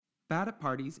Bad at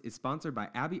Parties is sponsored by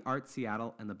Abbey Art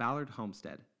Seattle and the Ballard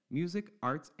Homestead. Music,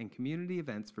 arts, and community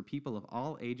events for people of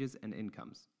all ages and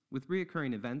incomes. With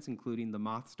reoccurring events including the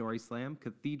Moth Story Slam,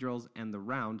 Cathedrals, and The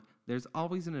Round, there's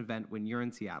always an event when you're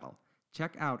in Seattle.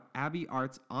 Check out Abbey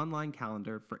Art's online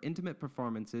calendar for intimate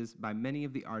performances by many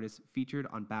of the artists featured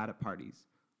on Bad at Parties.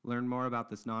 Learn more about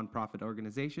this nonprofit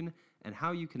organization and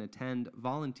how you can attend,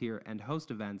 volunteer, and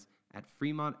host events at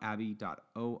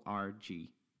fremontabbey.org.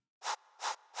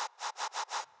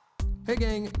 Hey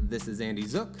gang, this is Andy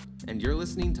Zook, and you're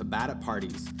listening to Bad at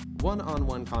Parties,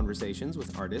 one-on-one conversations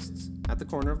with artists at the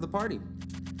corner of the party.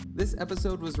 This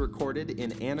episode was recorded in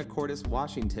Anacortes,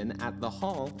 Washington at The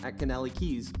Hall at Canelli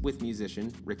Keys with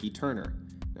musician Ricky Turner.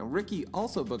 Now, Ricky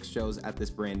also books shows at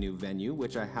this brand new venue,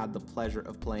 which I had the pleasure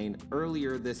of playing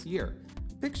earlier this year.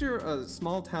 Picture a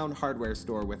small town hardware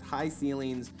store with high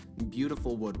ceilings and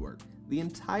beautiful woodwork. The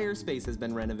entire space has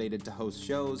been renovated to host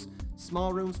shows,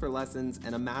 small rooms for lessons,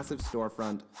 and a massive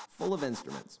storefront full of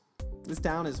instruments. This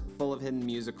town is full of hidden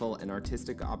musical and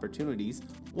artistic opportunities,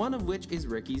 one of which is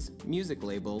Ricky's music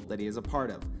label that he is a part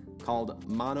of, called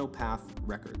Monopath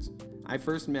Records. I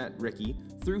first met Ricky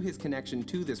through his connection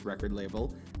to this record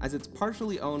label, as it's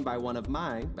partially owned by one of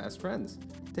my best friends.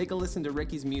 Take a listen to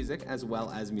Ricky's music as well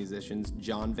as musicians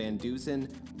John Van Dusen,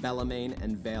 Bellarmine,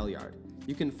 and Valeyard.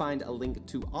 You can find a link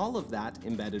to all of that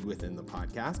embedded within the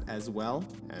podcast, as well,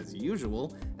 as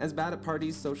usual, as Bad at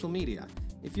Parties' social media.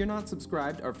 If you're not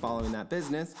subscribed or following that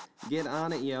business, get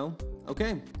on it, yo.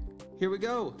 Okay, here we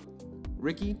go.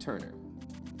 Ricky Turner.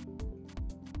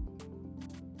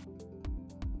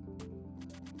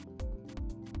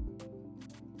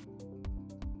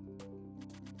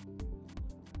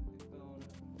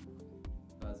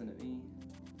 Buzzing at me.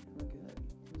 We're good.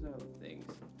 Those are all the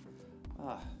things.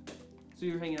 So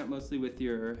you're hanging out mostly with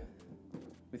your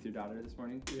daughter this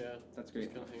morning? Yeah. That's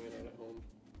great. Just kind of hanging out at home.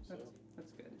 So.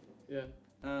 That's good. Yeah.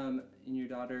 And your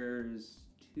daughter's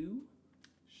 2?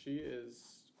 She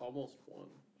is almost 1.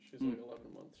 She's like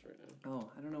 11 months right now. Oh,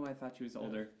 I don't know why I thought she was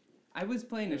older. I was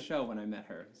playing a show when I met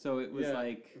her, so it was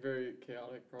like very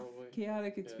chaotic, probably.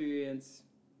 Chaotic experience,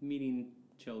 meeting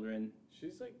children.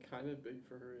 She's like kind of big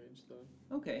for her age, though.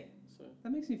 Okay. So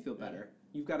that makes me feel better.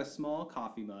 You've got a small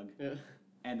coffee mug. Yeah.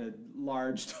 And a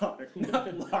large daughter.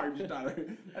 Not large daughter.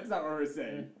 That's not what we're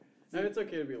saying. And it's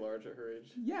okay to be large at her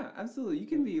age. Yeah, absolutely. You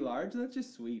can be large. That's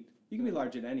just sweet. You can be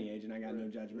large at any age, and I got no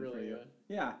judgment for you.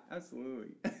 Yeah,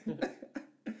 absolutely.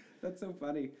 That's so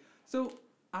funny. So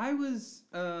I was,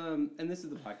 and this is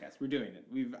the podcast. We're doing it.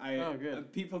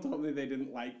 Good. People told me they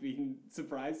didn't like being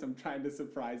surprised. So I'm trying to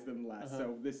surprise them less.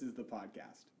 So this is the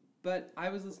podcast. But I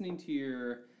was listening to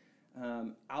your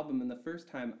album, and the first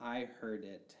time I heard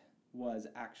it was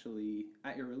actually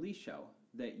at your release show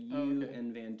that you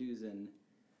and Van Dusen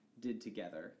did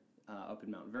together up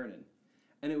in Mount Vernon.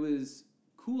 And it was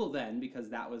cool then because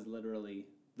that was literally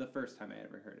the first time I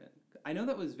ever heard it. I know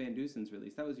that was Van Dusen's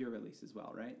release. That was your release as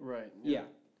well, right? Right. Yeah.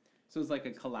 So it was like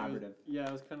a collaborative. It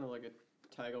was kind of like a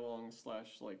tag-along /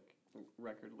 like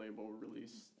record label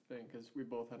release thing because we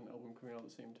both had an album coming out at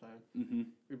the same time. Mm-hmm.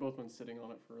 We've both been sitting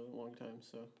on it for a long time,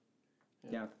 so...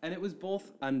 Yeah, and it was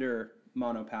both under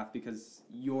Monopath because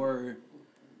you're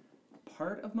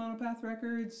part of Monopath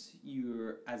Records.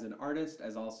 You're, as an artist,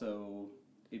 as also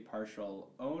a partial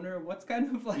owner. What's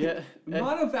kind of like...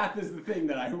 Monopath is the thing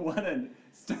that I want to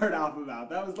start off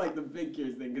about. That was like the big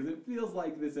curious thing because it feels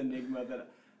like this enigma that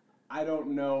I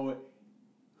don't know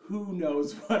who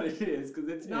knows what it is because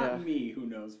it's not me who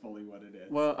knows fully what it is.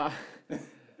 Well,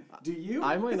 do you?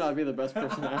 I might not be the best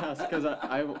person to ask because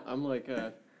I'm like...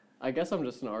 I guess I'm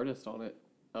just an artist on it.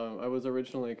 I was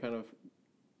originally kind of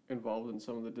involved in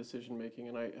some of the decision making,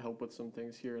 and I help with some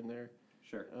things here and there.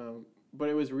 Sure. But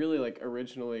it was really like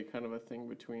originally kind of a thing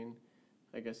between,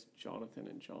 I guess, Jonathan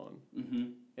and John.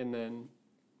 Mm-hmm. And then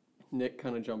Nick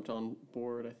kind of jumped on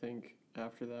board, I think,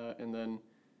 after that. And then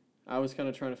I was kind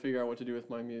of trying to figure out what to do with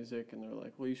my music, and they're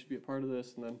like, well, you should be a part of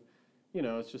this. And then,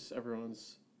 it's just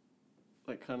everyone's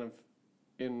like kind of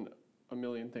in a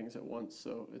million things at once,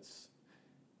 so it's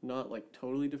not like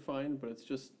totally defined, but it's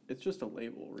just a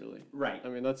label, really. Right. I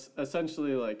mean, that's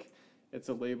essentially like it's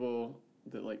a label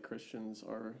that like Christians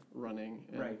are running.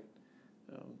 And, right.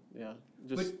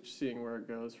 Seeing where it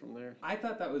goes from there. I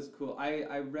thought that was cool.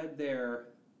 I read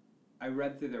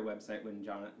through their website when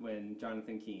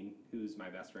Jonathan Keene, who's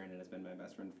my best friend and has been my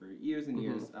best friend for years and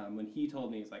years, when he told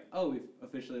me, he's like, oh, we've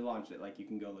officially launched it. Like, you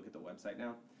can go look at the website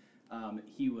now.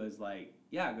 He was like,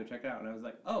 yeah, go check it out. And I was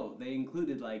like, oh, they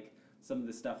included like some of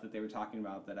the stuff that they were talking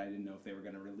about that I didn't know if they were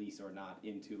going to release or not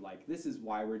into, like, this is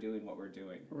why we're doing what we're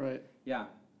doing. Right. Yeah.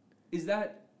 Is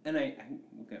that And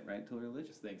we'll get right to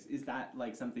religious things. Is that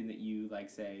like something that you like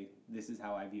say, this is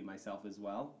how I view myself as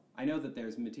well? I know that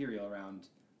there's material around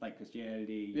like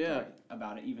Christianity. You talk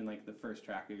about it, even like the first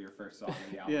track of your first song of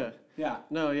the album. Yeah.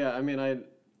 No, yeah. I mean,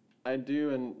 I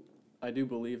do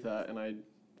believe that, and I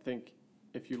think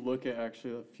if you look at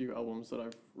actually a few albums that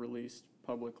I've released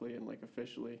publicly and like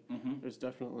officially, there's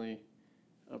definitely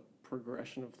a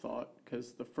progression of thought,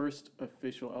 because the first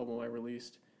official album I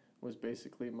released was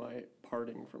basically my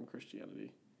parting from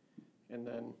Christianity. And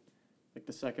then like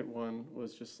the second one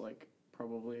was just like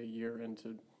probably a year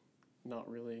into not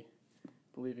really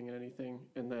believing in anything.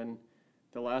 And then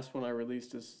the last one I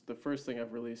released is the first thing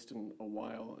I've released in a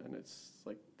while, and it's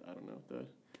like, I don't know,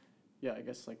 I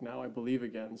guess like now I believe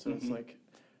again. So it's like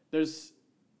there's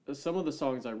some of the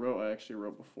songs I actually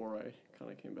wrote before I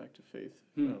kind of came back to faith.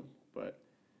 But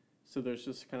so there's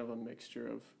just kind of a mixture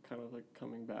of kind of like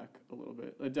coming back a little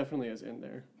bit. It definitely is in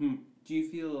there. Do you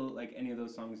feel like any of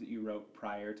those songs that you wrote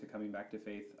prior to coming back to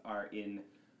faith are in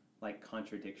like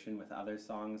contradiction with other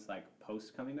songs like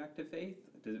post coming back to faith?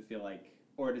 Does it feel like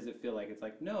it's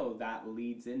like, no, that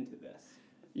leads into this?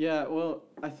 Yeah, well,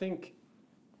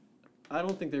 I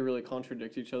don't think they really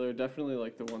contradict each other. Definitely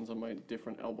like the ones on my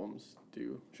different albums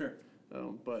do. Sure.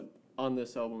 But on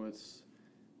this album it's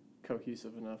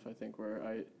cohesive enough, I think,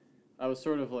 where I was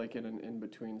sort of like in an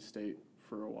in-between state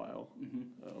for a while.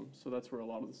 So that's where a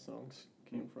lot of the songs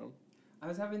came from. I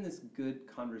was having this good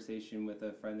conversation with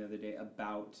a friend the other day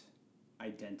about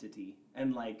identity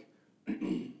and like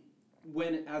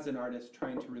when as an artist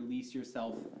trying to release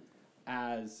yourself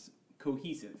as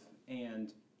cohesive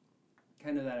and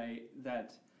kind of that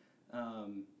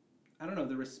I don't know,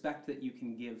 the respect that you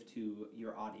can give to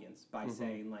your audience by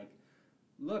saying like,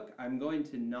 look, I'm going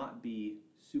to not be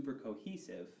super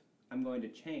cohesive, I'm going to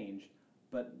change,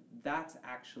 but that's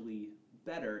actually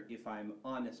better if I'm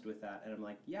honest with that. And I'm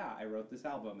like, yeah, I wrote this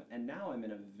album and now I'm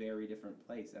in a very different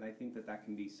place. And I think that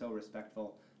can be so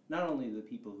respectful, not only to the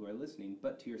people who are listening,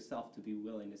 but to yourself, to be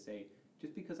willing to say,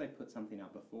 just because I put something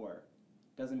out before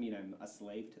doesn't mean I'm a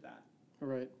slave to that.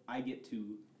 Right. I get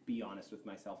to be honest with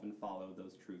myself and follow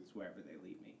those truths wherever they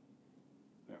lead me.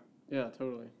 Yeah,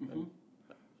 totally.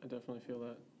 I definitely feel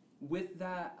that. With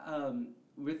that,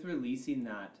 with releasing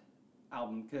that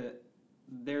album,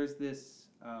 there's this,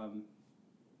 I'm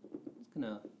just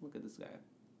gonna look at this guy.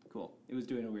 Cool. It was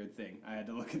doing a weird thing. I had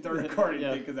to look at the recording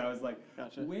thing because I was like,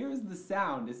 gotcha. Where's the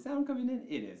sound? Is sound coming in?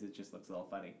 It is. It just looks a little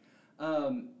funny.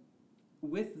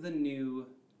 With the new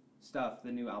stuff,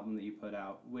 the new album that you put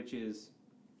out, which is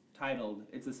titled,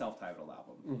 it's a self-titled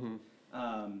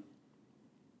album.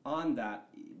 On that,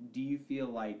 do you feel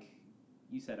like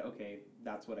you said, okay,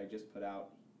 that's what I just put out,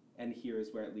 and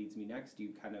here's where it leads me next? Do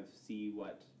you kind of see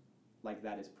what like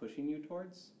that is pushing you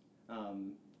towards?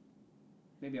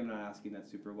 Maybe I'm not asking that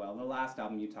super well. The last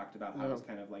album you talked about how it was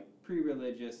kind of like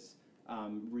pre-religious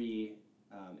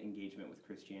engagement with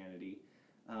Christianity.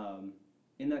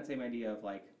 In that same idea of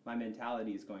like, my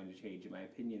mentality is going to change and my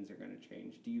opinions are going to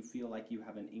change, do you feel like you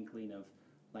have an inkling of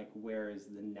like where is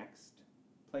the next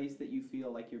place that you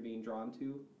feel like you're being drawn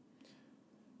to?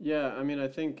 Yeah, I mean, I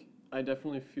think I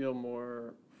definitely feel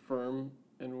more firm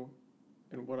in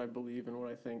what I believe and what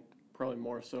I think, probably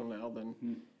more so now than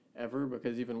ever,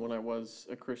 because even when I was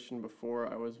a Christian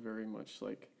before, I was very much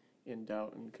like in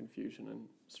doubt and confusion and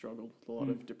struggled with a lot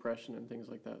of depression and things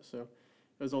like that. So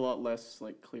it was a lot less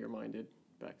like clear-minded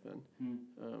back then.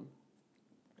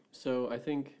 So I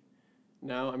think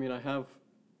now, I mean, I have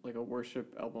like a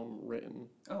worship album written.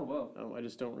 Oh, whoa. I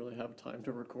just don't really have time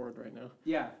to record right now.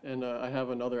 Yeah. And I have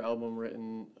another album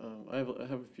written. I have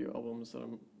a few albums that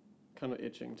I'm kind of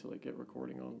itching to like get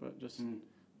recording on, but just,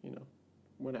 you know,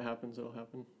 when it happens, it'll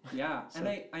happen. Yeah. So.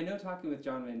 And I know, talking with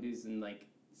John Van Dusen, like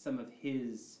some of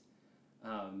his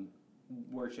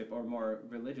worship or more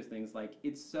religious things, like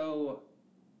it's so,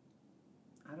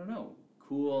 I don't know,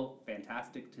 cool,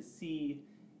 fantastic to see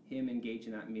him engage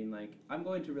in that and being like, I'm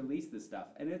going to release this stuff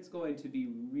and it's going to be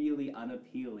really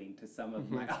unappealing to some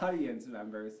of my audience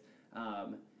members.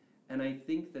 And I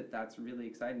think that that's really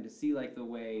exciting to see, like the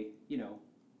way, you know,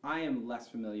 I am less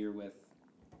familiar with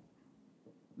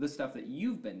the stuff that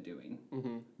you've been doing,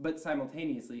 but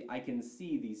simultaneously I can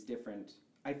see these different,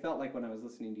 I felt like when I was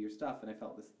listening to your stuff and I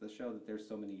felt the show that there's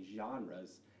so many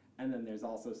genres, and then there's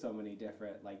also so many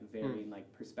different like varying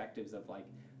like perspectives of like,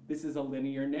 this is a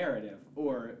linear narrative,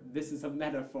 or this is a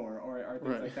metaphor, or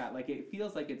things like that. Like it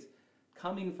feels like it's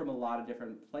coming from a lot of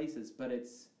different places, but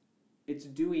it's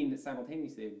doing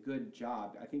simultaneously a good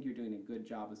job. I think you're doing a good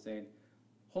job of saying,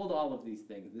 hold all of these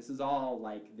things. This is all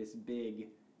like this big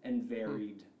and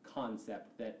varied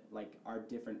concept that like are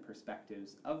different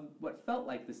perspectives of what felt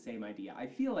like the same idea. I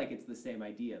feel like it's the same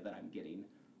idea that I'm getting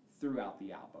throughout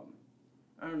the album.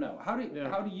 I don't know. How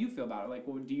do you feel about it? Like,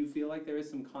 do you feel like there is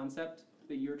some concept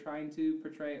that you're trying to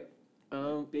portray?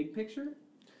 Big picture?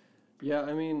 Yeah,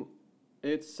 I mean,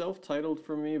 it's self-titled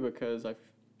for me because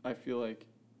I feel like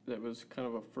that was kind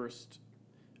of a first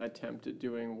attempt at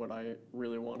doing what I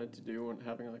really wanted to do and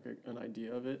having like an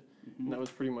idea of it. Mm-hmm. And that was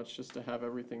pretty much just to have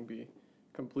everything be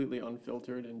completely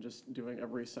unfiltered and just doing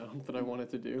every sound that I wanted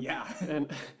to do. Yeah.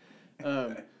 And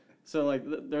so like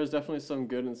there's definitely some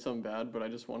good and some bad, but I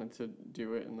just wanted to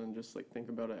do it and then just like think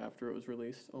about it after it was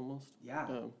released almost. Yeah.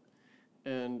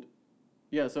 And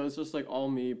yeah, so it's just like all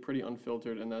me, pretty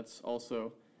unfiltered, and that's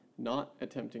also not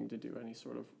attempting to do any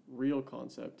sort of real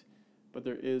concept, but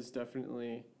there is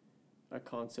definitely a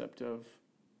concept of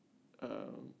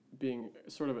being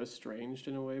sort of estranged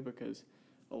in a way, because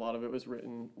a lot of it was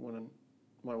written when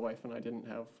my wife and I didn't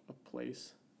have a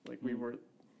place. Like we were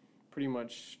pretty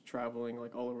much traveling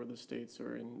like all over the States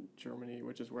or in Germany,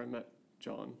 which is where I met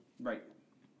John. Right.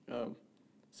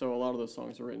 So a lot of those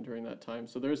songs were written during that time.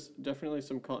 So there's definitely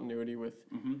some continuity with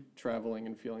traveling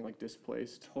and feeling like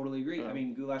displaced. Totally agree. I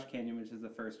mean, Goulash Canyon, which is the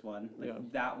first one,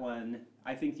 like that one,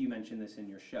 I think you mentioned this in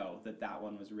your show, that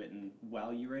one was written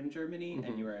while you were in Germany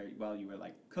and you were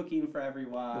like cooking for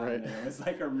everyone. Right. And it was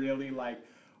like a really like,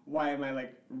 why am I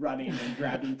like running and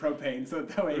grabbing propane so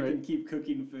that way I can keep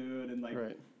cooking food and like,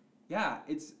 yeah,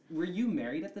 were you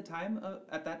married at that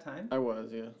time? I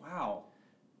was, yeah. Wow.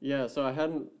 Yeah, so I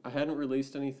hadn't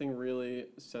released anything really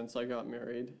since I got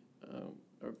married.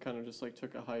 I kind of just like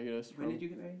took a hiatus. When did you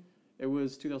get married? It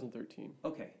was 2013.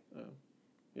 Okay.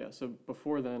 Yeah, so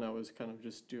before then I was kind of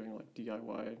just doing like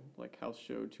DIY, like house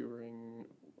show touring,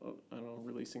 I don't know,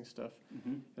 releasing stuff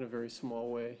in a very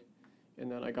small way.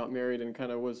 And then I got married and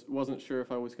kind of wasn't sure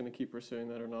if I was going to keep pursuing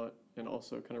that or not, and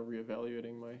also kind of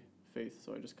reevaluating my faith,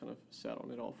 so I just kind of sat on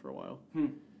it all for a while.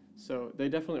 So they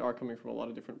definitely are coming from a lot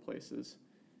of different places.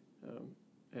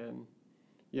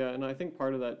 And I think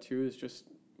part of that too is just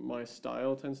my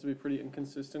style tends to be pretty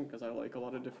inconsistent because I like a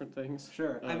lot of different things.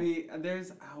 Sure. I mean,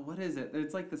 there's, what is it?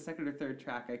 It's like the second or third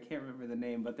track. I can't remember the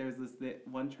name, but there's this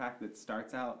one track that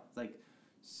starts out like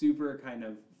super kind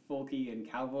of folky and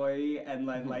cowboy, and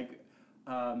then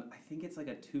I think it's like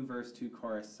a 2-verse,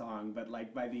 2-chorus song, but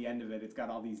like by the end of it, it's got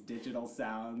all these digital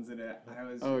sounds, and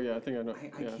Oh yeah, I think I know.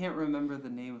 I can't remember the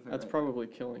name of it. That's probably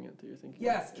Killing It that you're thinking.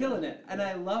 Yes, Killing It, and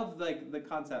I love like the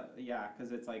concept. Yeah,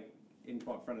 because it's like in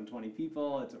front of 20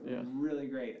 people. It's really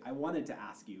great. I wanted to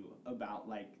ask you about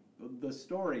like the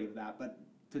story of that, but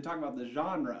to talk about the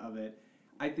genre of it,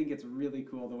 I think it's really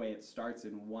cool the way it starts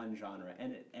in one genre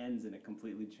and it ends in a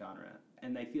completely genre,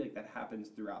 and I feel like that happens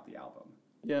throughout the album.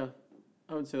 Yeah.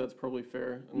 I would say that's probably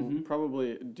fair, and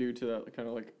probably due to that kind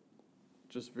of like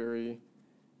just very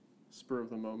spur of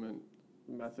the moment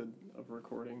method of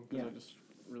recording, because I just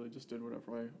really just did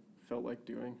whatever I felt like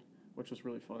doing, which was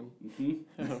really fun.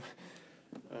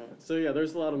 So yeah,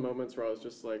 there's a lot of moments where I was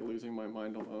just like losing my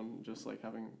mind alone, just like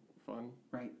having fun.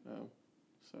 Right.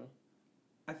 So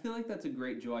I feel like that's a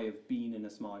great joy of being in a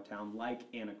smaller town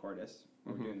like Anacortes,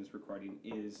 where we're doing this recording,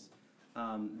 is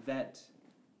that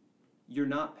you're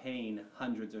not paying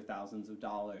hundreds or thousands of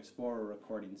dollars for a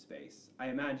recording space. I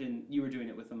imagine you were doing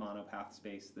it with the Monopath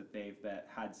space that they've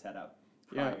had set up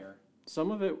prior. Yeah.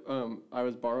 Some of it, I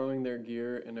was borrowing their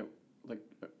gear, and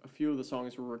a few of the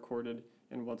songs were recorded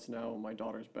in what's now my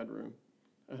daughter's bedroom.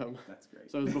 That's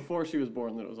great. So it was before she was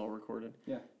born that it was all recorded.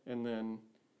 Yeah. And then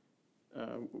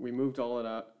we moved all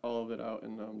of it out,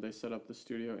 and they set up the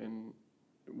studio in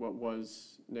what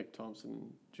was Nick Thompson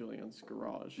and Julianne's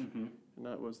garage. And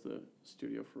that was the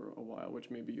studio for a while, which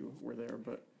maybe you were there,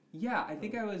 but... Yeah, I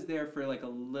think I was there for like a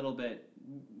little bit.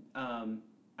 I'm,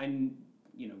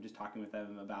 just talking with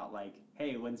them about like,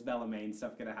 hey, when's Bellarmine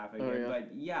stuff gonna happen again? But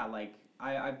yeah, like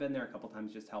I've been there a couple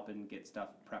times just helping get stuff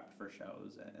prepped for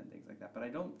shows and things like that, but I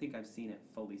don't think I've seen it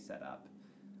fully set up.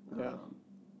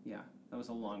 Yeah, that was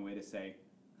a long way to say,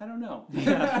 I don't know.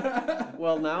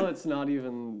 Well, now it's not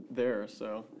even there,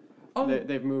 so... Oh.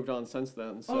 They've moved on since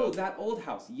then. So. Oh, that old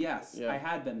house, yes. Yeah. I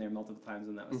had been there multiple times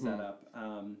when that was set up.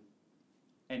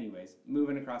 Anyways,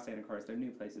 moving across Anacortes, their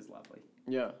new place is lovely.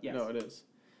 Yeah, yes. No, it is.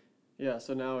 Yeah,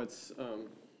 so now it's,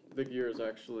 the gear is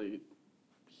actually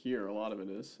here, a lot of it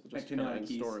is. Just kind of in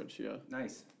storage, yeah.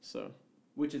 Nice. So.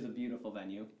 Which is a beautiful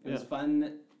venue. It was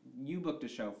fun. You booked a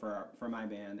show for my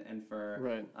band and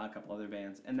for a couple other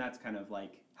bands, and that's kind of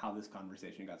like how this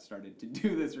conversation got started to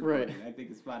do this recording. I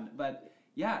think it's fun. But...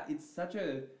 yeah, it's such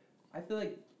a... I feel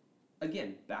like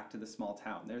again, back to the small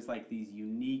town. There's like these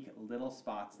unique little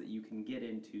spots that you can get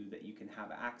into, that you can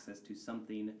have access to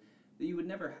something that you would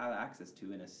never have access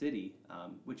to in a city,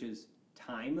 which is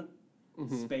time,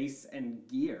 space, and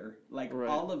gear. Like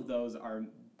all of those are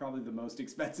probably the most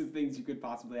expensive things you could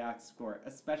possibly ask for,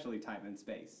 especially time and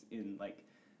space in like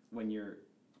when you're,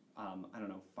 I don't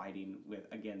know, fighting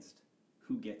against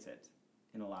who gets it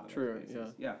in a lot of those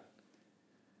places. Yeah.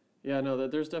 Yeah, no,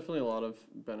 there's definitely a lot of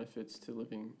benefits to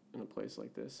living in a place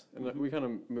like this. And we kind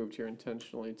of moved here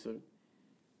intentionally to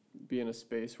be in a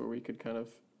space where we could kind of,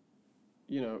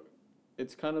 you know,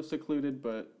 it's kind of secluded,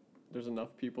 but there's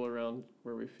enough people around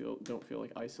where we don't feel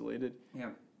like isolated. Yeah.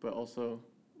 But also,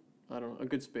 I don't know, a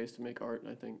good space to make art,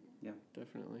 I think. Yeah.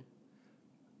 Definitely.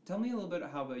 Tell me a little bit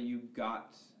how you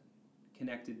got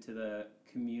connected to the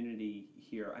community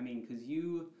here. I mean, because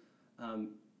you,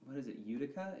 what is it,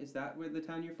 Utica? Is that where the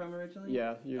town you're from originally?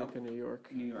 Yeah, Utica, New York.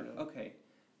 New York, yeah. Okay.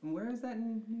 And where is that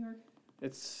in New York?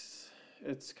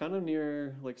 It's kind of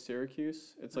near, like,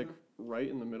 Syracuse. It's, like, right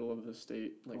in the middle of the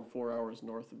state, like 4 hours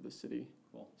north of the city.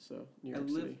 Cool. So, New York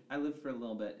City. I lived for a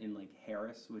little bit in, like,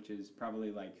 Harris, which is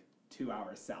probably, like, 2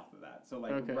 hours south of that. So,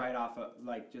 like, right off of,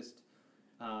 like, just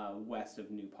west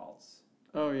of New Paltz.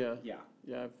 Oh, yeah. Yeah.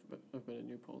 Yeah, I've been in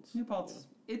New Paltz. New Paltz,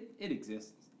 yeah. It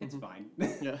exists. It's fine.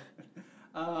 Yeah.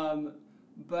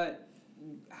 But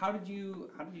how did you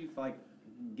like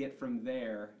get from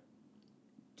there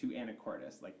to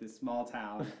Anacortes, like this small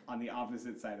town on the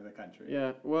opposite side of the country?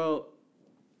 Yeah, well,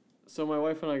 so my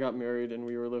wife and I got married and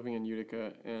we were living in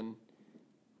Utica, and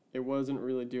it wasn't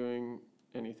really doing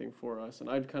anything for us, and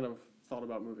I'd kind of thought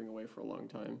about moving away for a long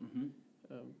time,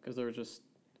 because there was just,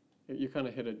 you kind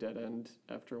of hit a dead end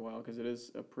after a while, because it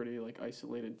is a pretty like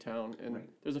isolated town, and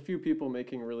there's a few people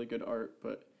making really good art,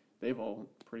 but they've all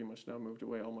pretty much now moved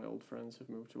away. All my old friends have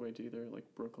moved away to either like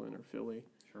Brooklyn or Philly.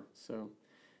 Sure. So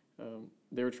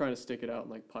they were trying to stick it out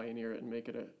and like pioneer it and make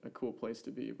it a cool place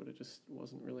to be, but it just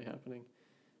wasn't really happening.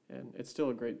 And it's still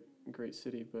a great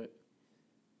city, but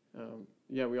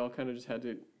yeah, we all kind of just had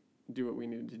to do what we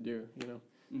needed to do, you know.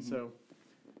 So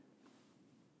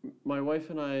my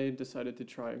wife and I decided to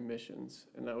try missions,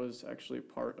 and that was actually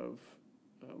part of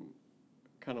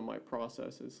kind of my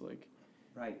process. Is like,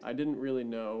 I didn't really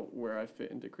know where I fit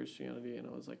into Christianity, and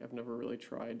I was like, I've never really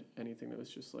tried anything that was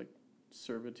just like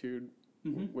servitude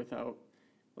without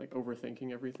like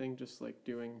overthinking everything, just like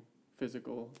doing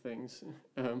physical things.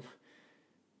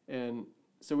 And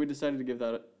so we decided to give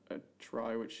that a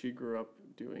try, which she grew up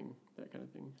doing that kind of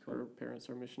thing. Cool. Her parents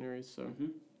are missionaries, so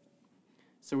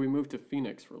so we moved to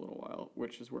Phoenix for a little while,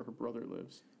 which is where her brother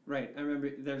lives. Right. I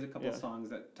remember there's a couple of songs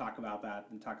that talk about that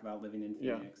and talk about living in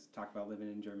Phoenix, talk about living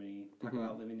in Germany, talk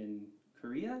about living in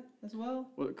Korea as well.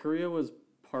 Well, Korea was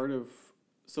part of,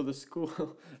 so the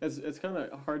school, it's kind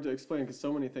of hard to explain because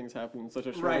so many things happen in such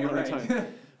a short amount of time.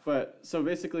 But so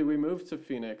basically we moved to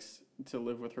Phoenix to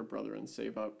live with her brother and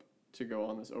save up to go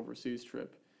on this overseas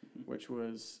trip, which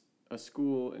was a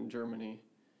school in Germany,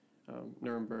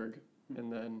 Nuremberg,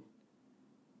 and then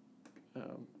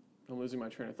I'm losing my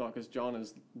train of thought because John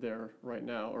is there right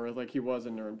now, or like he was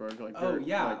in Nuremberg. Like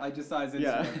I just saw his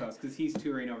Instagram post because he's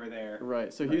touring over there.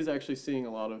 Right, so he's actually seeing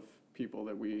a lot of people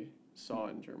that we saw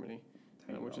in Germany,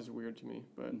 which is weird to me.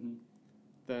 But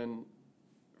then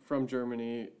from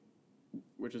Germany,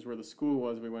 which is where the school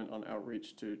was, we went on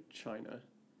outreach to China.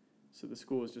 So the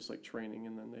school was just like training,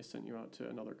 and then they sent you out to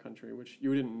another country, which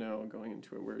you didn't know going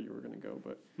into it where you were going to go.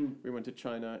 But we went to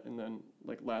China, and then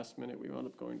like last minute we wound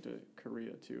up going to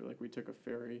Korea too. Like we took a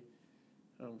ferry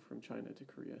from China to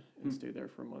Korea and stayed there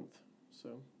for a month. So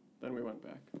then we went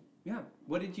back. Yeah.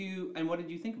 What did you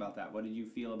think about that? What did you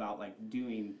feel about like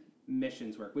doing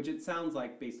missions work? Which it sounds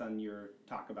like, based on your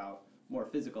talk about more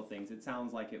physical things, it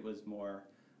sounds like it was more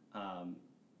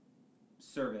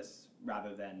service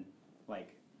rather than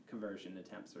like conversion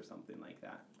attempts or something like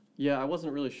that. Yeah, I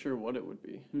wasn't really sure what it would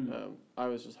be. I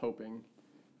was just hoping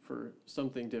for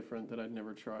something different that I'd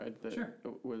never tried that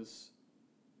was,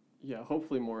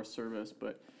 hopefully more service,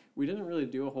 but we didn't really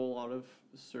do a whole lot of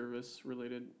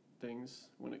service-related things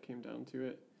when it came down to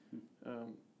it.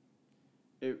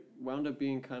 It wound up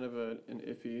being kind of an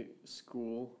iffy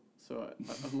school, so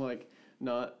I'm like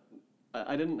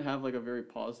I didn't have like a very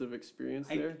positive experience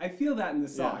there. I feel that in the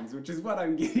songs, which is what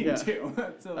I'm getting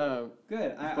to. So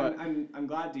good. I'm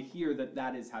glad to hear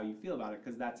that is how you feel about it,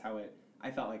 because that's how I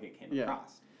felt like it came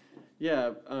across.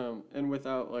 Yeah, and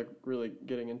without like really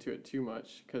getting into it too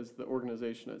much, because the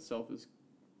organization itself is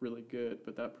really good,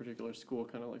 but that particular school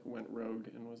kind of like went rogue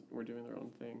and were doing their own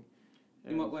thing.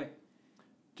 And in what way?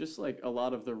 Just like a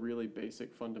lot of the really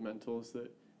basic fundamentals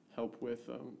that help with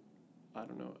I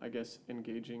don't know, I guess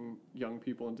engaging young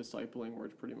people and discipling were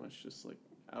pretty much just like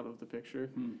out of the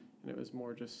picture. And it was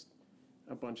more just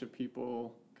a bunch of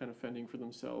people kind of fending for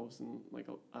themselves and like,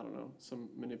 I don't know, some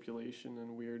manipulation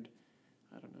and weird,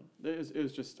 I don't know. It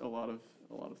was just a lot of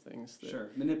things. Sure.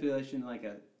 Manipulation like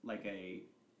a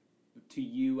to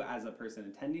you as a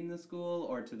person attending the school,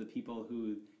 or to the people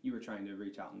who you were trying to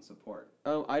reach out and support?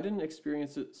 I didn't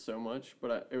experience it so much,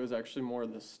 but it was actually more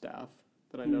the staff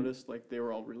that I noticed. Like, they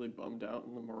were all really bummed out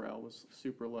and the morale was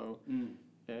super low.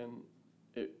 And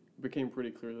it became pretty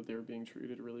clear that they were being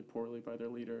treated really poorly by their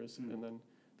leaders. And then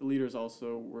the leaders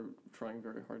also were trying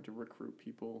very hard to recruit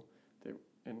people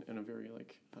in a very,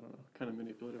 like, I don't know, kind of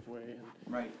manipulative way.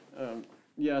 And, right.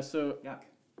 Yeah, so... Yuck.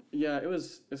 Yeah,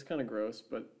 it's kind of gross,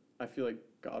 but I feel like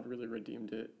God really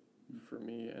redeemed it for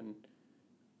me, and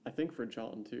I think for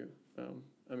John too.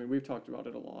 I mean, we've talked about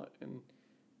it a lot, and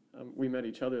we met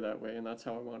each other that way, and that's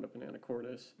how I wound up in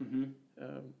Anacortes.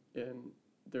 And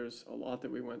there's a lot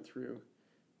that we went through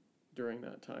during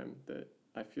that time that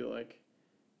I feel like,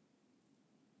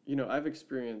 you know, I've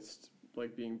experienced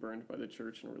like being burned by the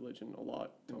church and religion a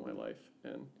lot in my life,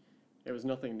 and it was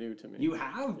nothing new to me. You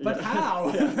have? But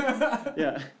how?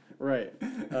 Yeah, right.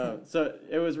 So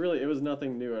it was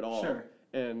nothing new at all. Sure.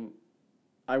 And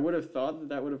I would have thought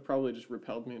that would have probably just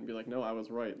repelled me and be like, no, I was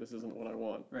right. This isn't what I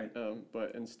want. Right.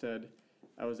 But instead,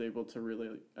 I was able to really,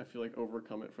 I feel like,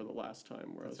 overcome it for the last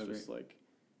time, where That's I was so just like,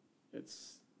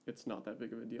 it's not that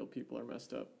big of a deal. People are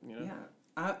messed up, you know?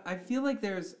 Yeah. I feel like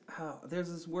there's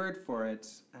this word for it,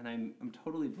 and I'm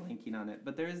totally blanking on it,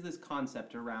 but there is this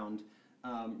concept around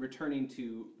returning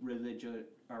to religious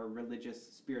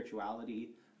spirituality,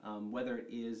 whether it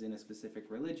is in a specific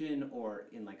religion or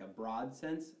in like a broad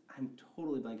sense. I'm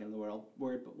totally blanking on the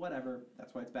word, but whatever.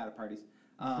 That's why it's bad at parties.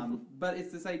 But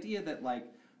it's this idea that like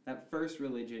that first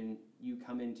religion you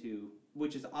come into,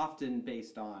 which is often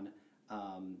based on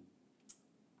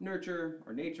nurture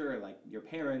or nature, or like your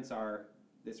parents are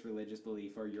this religious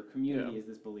belief, or your community is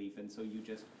this belief, and so you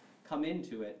just come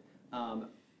into it.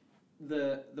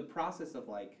 The process of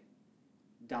like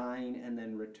dying and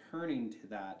then returning to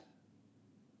that,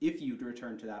 if you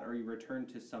return to that or you return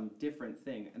to some different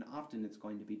thing, and often it's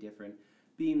going to be different,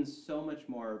 being so much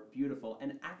more beautiful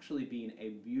and actually being a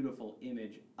beautiful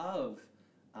image of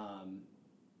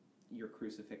your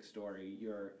crucifix story,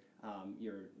 your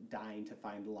dying to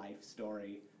find life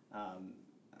story.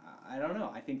 I don't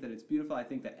know. I think that it's beautiful. I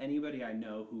think that anybody I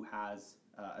know who has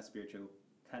a spiritual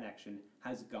connection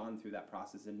has gone through that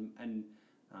process, and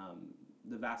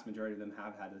the vast majority of them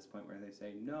have had this point where they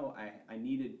say, no, I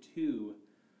needed to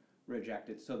reject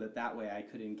it so that way I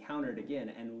could encounter it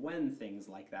again. And when things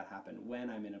like that happen, when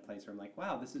I'm in a place where I'm like,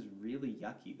 wow, this is really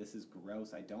yucky, this is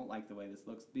gross, I don't like the way this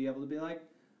looks, be able to be like,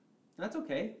 that's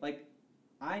okay. Like,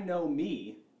 I know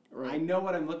me. Right. I know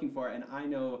what I'm looking for, and I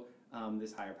know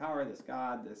this higher power, this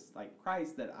God, this like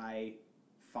Christ that I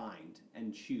find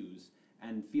and choose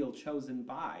and feel chosen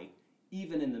by,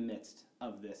 even in the midst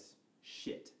of this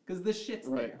shit. Because the shit's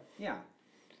there. Yeah.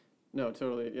 No,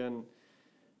 totally. And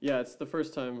yeah, it's the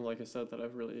first time, like I said, that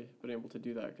I've really been able to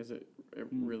do that, because it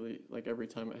really, like every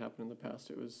time it happened in the past,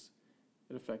 it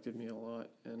affected me a lot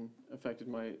and affected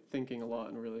my thinking a lot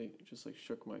and really just like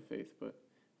shook my faith. But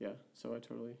yeah, so I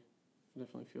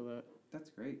definitely feel that.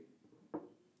 That's great.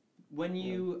 When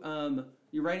you're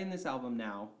writing this album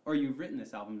now, or you've written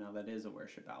this album now that is a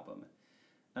worship album,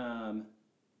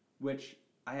 which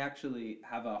I actually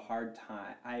have a hard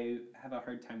time. I have a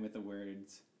hard time with the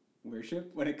words worship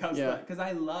when it comes to that, because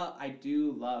I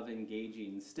do love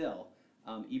engaging still,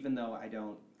 even though I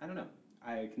don't know.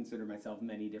 I consider myself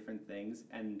many different things,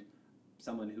 and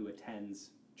someone who attends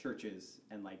churches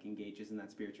and like engages in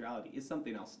that spirituality is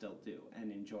something I'll still do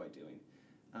and enjoy doing.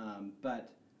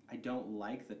 But I don't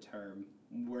like the term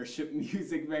worship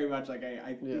music very much. Like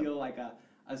I feel like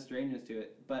a strangeness to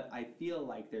it, but I feel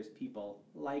like there's people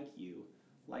like you,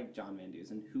 like John Van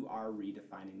Dusen, who are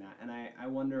redefining that. And I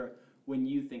wonder, when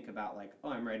you think about like, oh,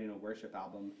 I'm writing a worship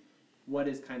album, what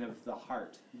is kind of the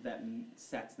heart that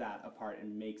sets that apart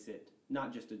and makes it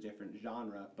not just a different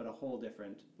genre, but a whole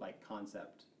different like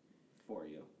concept for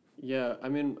you? Yeah, I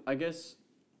mean, I guess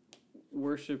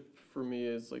worship for me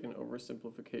is like an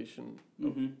oversimplification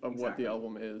of what the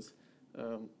album is.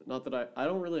 Not that I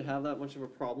don't really have that much of a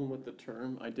problem with the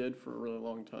term. I did for a really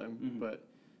long time, but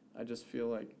I just feel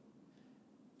like,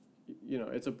 you know,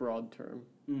 it's a broad term,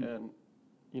 and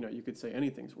you know, you could say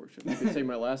anything's worship. You could say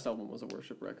my last album was a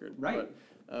worship record. Right.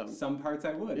 But, some parts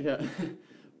I would. Yeah.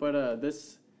 But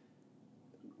this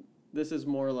is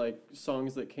more like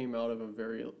songs that came out of a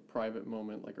very private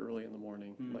moment, like early in the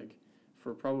morning. Like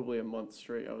for probably a month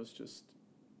straight, I was just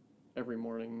every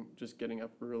morning just getting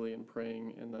up early and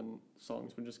praying, and then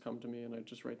songs would just come to me and I'd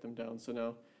just write them down. So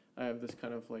now I have this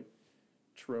kind of like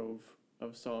trove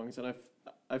of songs, and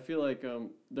I feel like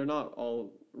they're not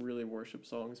all really worship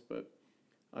songs, but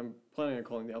I'm planning on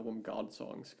calling the album God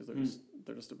songs because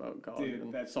they're just about God. Dude,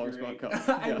 and that's songs great. about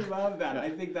God. I Yeah. love that. Yeah. I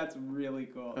think that's really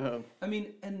cool. I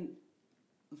mean, and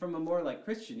from a more like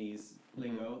Christianese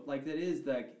lingo, like that is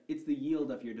like it's the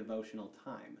yield of your devotional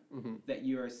time that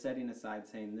you are setting aside,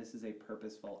 saying this is a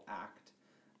purposeful act.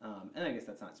 And I guess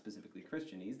that's not specifically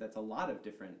Christianese. That's a lot of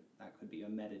different. That could be a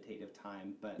meditative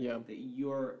time, but that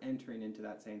you're entering into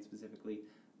that, saying specifically,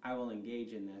 I will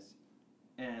engage in this,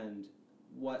 and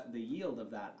what the yield of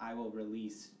that I will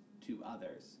release to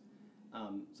others.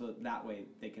 So that way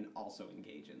they can also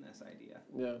engage in this idea.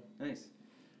 Yeah. Nice.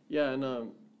 Yeah,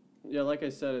 and like I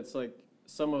said, it's like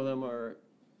some of them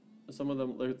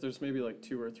there's maybe like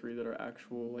 2 or 3 that are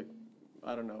actual, like,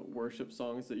 I don't know, worship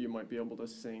songs that you might be able to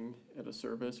sing at a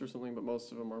service or something, but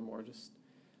most of them are more just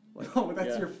like, oh,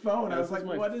 that's your phone. Yeah, I was like,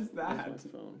 what is that's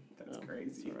that? my phone. That's Yeah,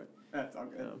 crazy. it's all right. That's all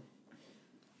good.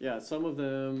 Yeah, some of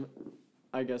them,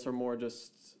 I guess, are more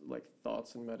just like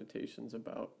thoughts and meditations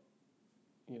about,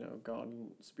 God and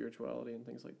spirituality and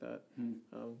things like that.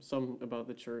 Some about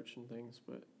the church and things,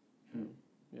 but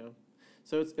yeah.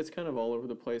 So it's kind of all over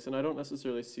the place, and I don't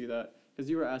necessarily see that, because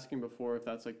you were asking before if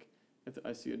that's like, if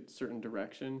I see a certain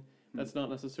direction. That's not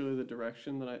necessarily the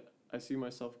direction that I see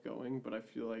myself going, but I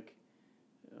feel like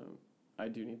I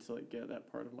do need to like get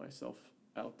that part of myself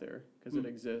out there, because it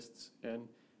exists, and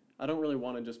I don't really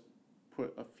want to just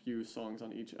put a few songs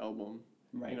on each album.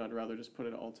 Right. I'd rather just put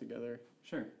it all together.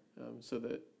 Sure. So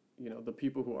that the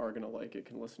people who are gonna like it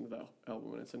can listen to that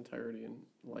album in its entirety and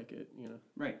like it.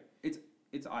 Right.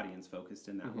 It's audience focused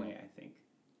in that way, I think.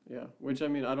 Yeah. Which, I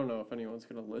mean, I don't know if anyone's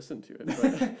gonna listen to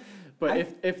it, but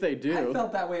if they do, I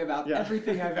felt that way about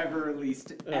everything I've ever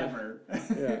released ever.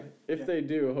 Yeah. If they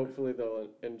do, hopefully they'll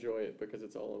enjoy it because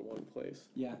it's all in one place.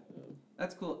 Yeah.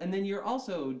 That's cool. And then you're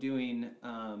also doing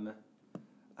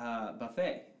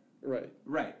buffet.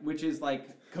 Right, which is like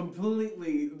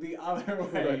completely the other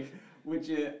way. Right. Which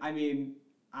is, I mean,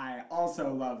 I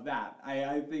also love that.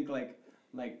 I think like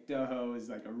Doho is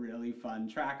like a really fun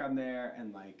track on there,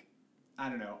 and like, I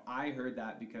don't know, I heard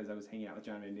that because I was hanging out with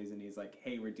John Van Duzen, and he's like,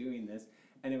 hey, we're doing this,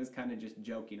 and it was kind of just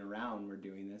joking around, we're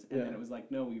doing this, and then it was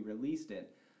like, no, we released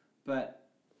it. But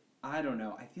I don't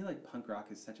know, I feel like punk rock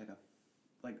is such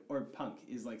or punk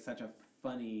is like such a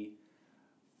funny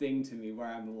thing to me, where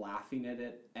I'm laughing at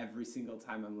it every single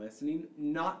time I'm listening,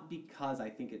 not because I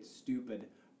think it's stupid,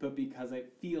 but because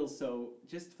it feels so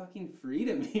just fucking free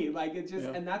to me. Like it just,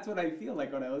 and that's what I feel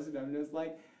like when I listen to it. I'm just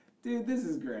like, dude, this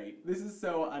is great. This is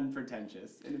so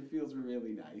unpretentious, and it feels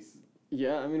really nice.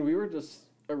 Yeah, I mean, we were just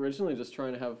originally just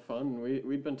trying to have fun.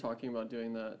 We'd been talking about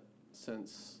doing that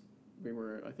since we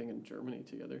were, I think, in Germany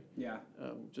together. Yeah.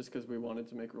 Just because we wanted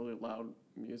to make really loud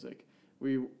music.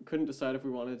 We couldn't decide if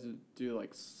we wanted to do like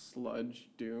sludge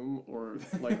doom or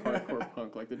like hardcore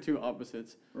punk, like the two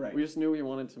opposites. Right. We just knew we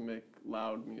wanted to make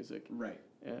loud music. Right.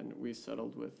 And we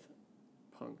settled with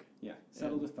punk. Yeah,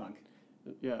 settled with punk.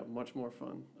 Yeah, much more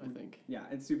fun, I think. Yeah,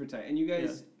 it's super tight. And you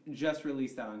guys just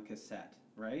released that on cassette,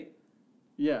 right?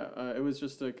 Yeah, it was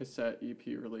just a cassette EP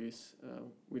release.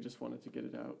 We just wanted to get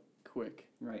it out quick.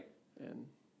 Right.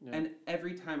 And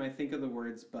every time I think of the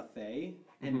words buffet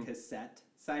and cassette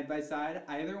side by side,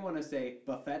 I either want to say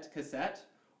buffet cassette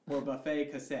or buffet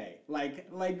cassette.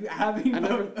 Like having I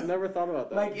never thought about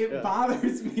that. Like it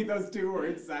bothers me, those two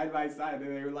words side by side,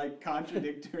 and they're like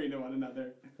contradictory to one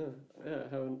another. Yeah,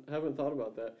 haven't thought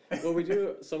about that. Well, we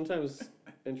do sometimes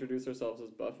introduce ourselves as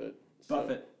Buffett. So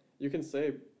Buffett. You can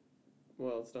say,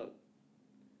 well, it's not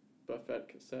buffet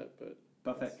cassette, but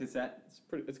buffet cassette.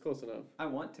 It's close enough. I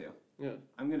want to. Yeah.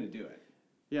 I'm gonna do it.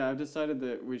 Yeah, I've decided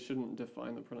that we shouldn't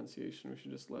define the pronunciation. We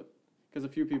should just because a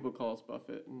few people call us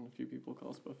Buffett and a few people call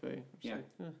us buffet. Yeah.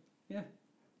 Like, yeah.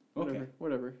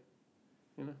 Whatever.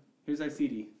 Here's our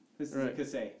CD. This is a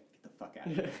cassette. Get the fuck out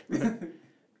of here.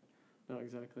 No,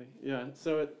 exactly. Yeah.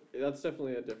 So that's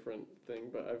definitely a different thing,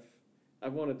 but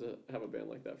I've wanted to have a band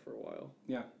like that for a while.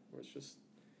 Yeah. Where it's just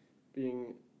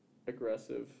being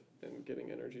aggressive and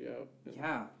getting energy out.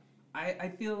 Yeah. I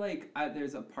feel like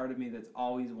there's a part of me that's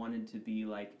always wanted to be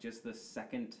like just the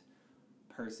second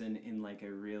person in like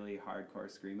a really hardcore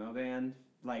screamo band.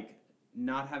 Like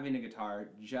not having a guitar,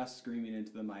 just screaming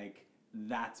into the mic.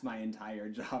 That's my entire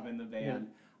job in the band.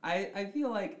 Yeah. I feel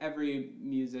like every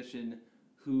musician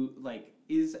who like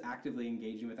is actively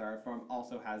engaging with our art form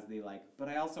also has the like, but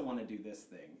I also want to do this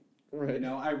thing. Right. You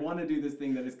know, I want to do this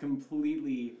thing that is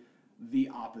completely the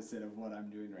opposite of what I'm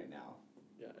doing right now.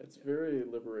 Yeah, it's very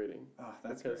liberating. Oh,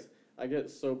 that's because great. I get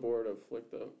so bored of like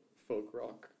the folk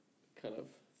rock kind of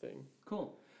thing.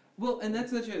 Cool. Well, and I'm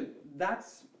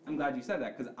glad you said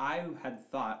that, because I had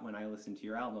thought when I listened to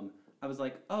your album, I was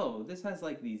like, oh, this has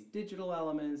like these digital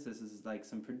elements, this is like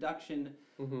some production,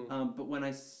 Mm-hmm. but when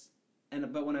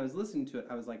I was listening to it,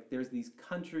 I was like, there's these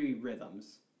country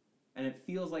rhythms, and it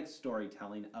feels like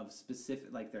storytelling of specific,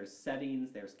 like there's settings,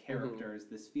 there's characters,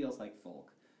 this feels like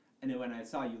folk. And then when I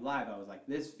saw you live, I was like,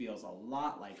 this feels a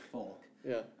lot like folk.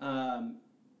 Yeah.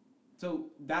 So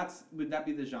would that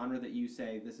be the genre that you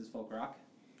say this is folk rock?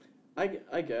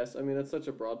 I guess. I mean, it's such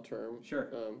a broad term. Sure.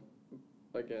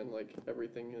 Again, like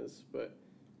everything is, but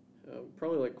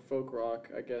probably like folk rock,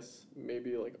 I guess,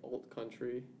 maybe like alt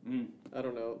country. I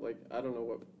don't know. Like, I don't know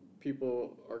what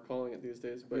people are calling it these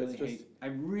days, but Really it's just. I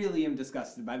really am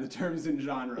disgusted by the terms in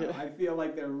genre. Yeah. I feel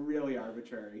like they're really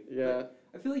arbitrary. Yeah. But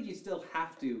I feel like you still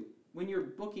have to, when you're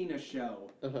booking a show,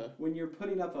 Uh-huh. when you're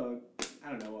putting up a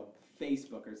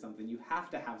Facebook or something, you have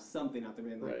to have something out there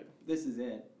being like, Right. this is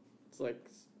it. It's like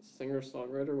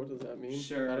singer-songwriter. What does that mean?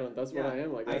 Sure. I don't know. That's what I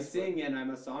am, I guess. I sing and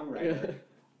I'm a songwriter. Yeah.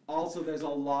 Also, there's a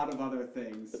lot of other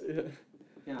things. Yeah.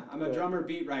 Yeah, I'm a But- drummer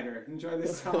beat writer. Enjoy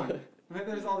this song.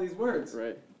 There's all these words.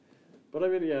 Right. But I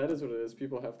mean, yeah, it is what it is.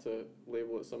 People have to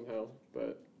label it somehow.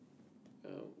 But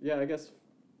yeah, I guess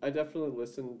I definitely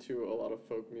listened to a lot of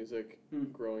folk music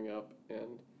growing up,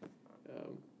 and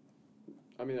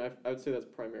I mean, I would say that's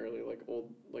primarily like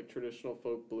old, like traditional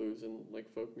folk blues and like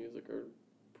folk music are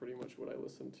pretty much what I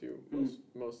listened to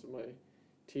most of my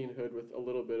teenhood, with a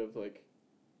little bit of like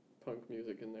punk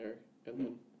music in there, and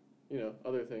then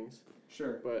other things.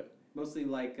 Sure. But Mostly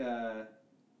like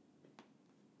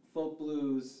folk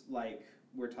blues, like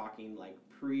we're talking like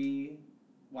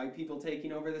pre-white people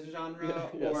taking over this genre,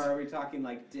 Yeah, yes. or are we talking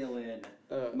like Dylan,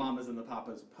 Mamas and the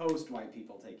Papas, post-white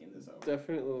people taking this over?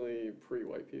 definitely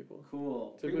pre-white people.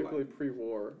 Cool. Typically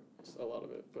pre-war, a lot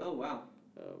of it. But, Oh wow.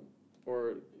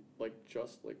 or like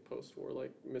just like post-war,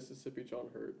 like Mississippi John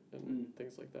Hurt and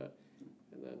things like that.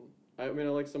 And then I mean, I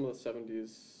like some of the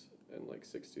 70s and like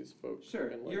 60s folk. Sure.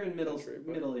 And, like, You're in country,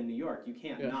 but, middle in New York. You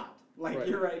can't Yeah. not. Like Right.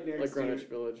 you're right next like to Greenwich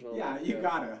Village and all Yeah, that. you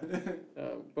gotta.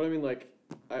 But I mean, like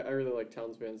I really like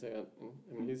Townes Van Zandt, and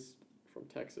I mean he's from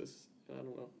Texas, and I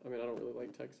don't know. I mean, I don't really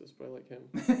like Texas, but I like him.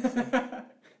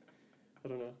 I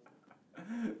don't know.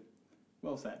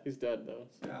 Well said. He's dead though.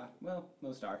 So. Yeah. Well,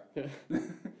 most are. Yeah.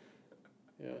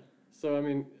 Yeah. So I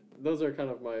mean, those are kind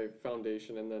of my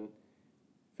foundation, and then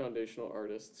foundational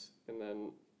artists, and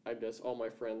then I guess all my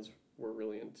friends were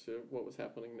really into what was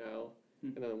happening now,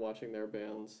 and then watching their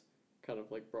bands kind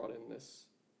of like brought in this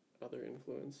other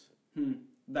influence.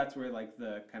 That's where like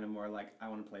the kind of more like I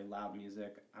want to play loud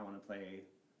music. I want to play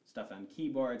stuff on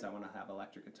keyboards. I want to have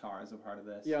electric guitar as a part of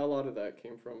this. Yeah, a lot of that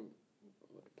came from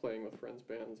playing with friends'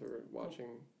 bands or watching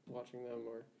them,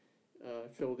 or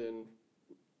filled in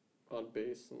on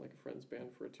bass in like a friend's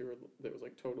band for a tour that was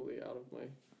like totally out of my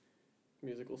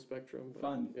musical spectrum. But,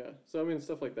 Fun. Yeah. So I mean,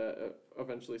 stuff like that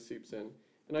eventually seeps in,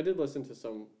 and I did listen to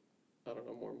some, I don't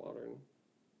know, more modern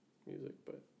music,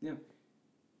 but Yeah.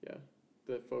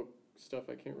 the folk stuff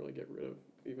I can't really get rid of,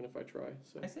 even if I try.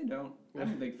 So I say don't. Yeah.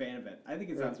 I'm a big fan of it. I think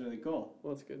it sounds really cool.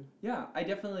 well, that's good. Yeah, I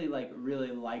definitely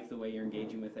really like the way you're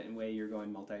engaging with it and the way you're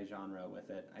going multi-genre with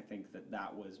it. I think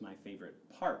that was my favorite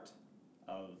part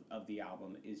of the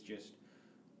album, is just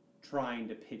trying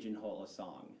to pigeonhole a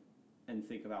song and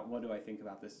think about, what do I think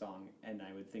about this song? And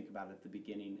I would think about it at the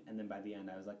beginning, and then by the end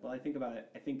I was like, well, I think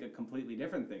a completely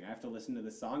different thing. I have to listen to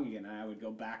the song again, and I would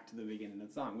go back to the beginning of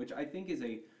the song, which I think is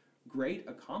a great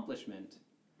accomplishment,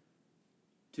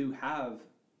 to have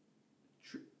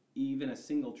even a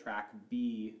single track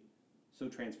be so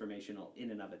transformational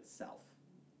in and of itself,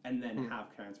 and then have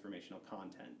transformational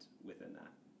content within that.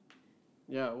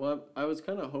 Yeah, well, I was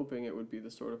kind of hoping it would be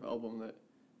the sort of album that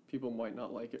people might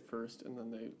not like at first, and then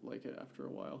they like it after a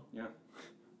while. Yeah.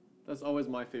 That's always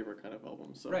my favorite kind of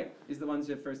album. So. Right. Is the ones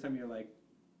the first time you're like,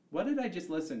 what did I just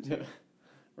listen to? Yeah.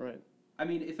 Right. I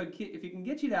mean, if you can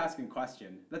get you to ask a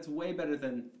question, that's way better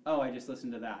than, oh, I just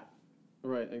listened to that.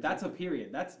 Right. Exactly. That's a period.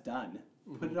 That's done.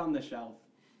 Put it on the shelf.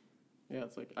 Yeah,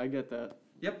 it's like, I get that.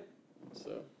 Yep.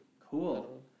 So.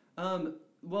 Cool.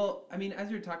 Well, I mean, as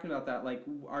you're talking about that, like,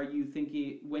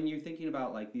 when you're thinking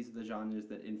about, like, these are the genres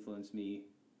that influenced me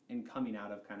in coming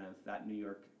out of kind of that New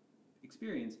York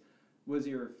experience, was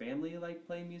your family, like,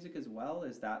 playing music as well?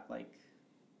 Is that, like,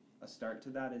 a start to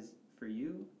that is for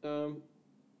you?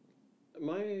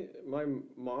 My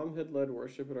mom had led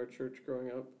worship at our church growing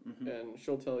up, and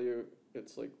she'll tell you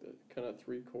it's like the kind of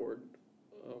 3-chord,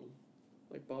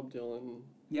 like Bob Dylan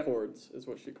chords is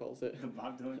what she calls it. The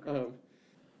Bob Dylan chords.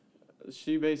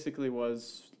 she basically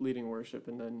was leading worship,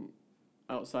 and then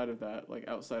outside of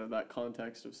that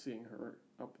context of seeing her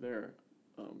up there,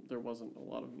 there wasn't a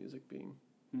lot of music being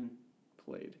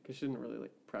played because she didn't really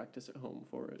like practice at home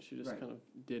for it. She just Right. kind of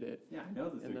did it. Yeah, I know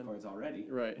the three chords already.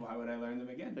 Right. Why would I learn them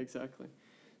again? Exactly.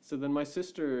 So then my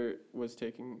sister was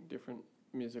taking different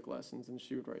music lessons, and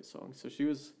she would write songs. So she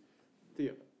was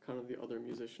the kind of the other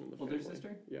musician in the Older family.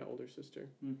 sister? Yeah, older sister.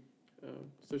 Hmm.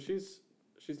 So she's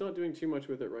not doing too much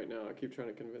with it right now. I keep trying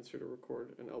to convince her to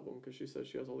record an album because she says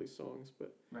she has all these songs,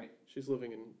 but Right. she's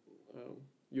living in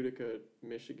Utica,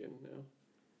 Michigan now.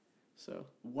 So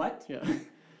What? yeah,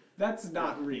 That's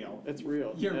not real. it's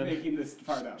real. You're And making this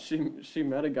part up. She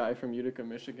met a guy from Utica,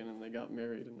 Michigan, and they got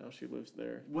married, and now she lives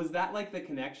there. Was that like the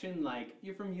connection? Like,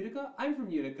 you're from Utica? I'm from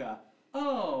Utica.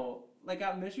 Oh, like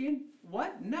out in Michigan?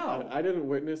 What? No. I didn't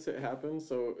witness it happen,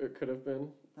 so it could have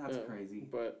been. That's crazy.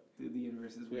 But Dude, the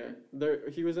universe is yeah,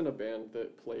 weird. he was in a band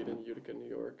that played in Utica, New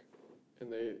York,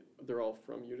 and they're all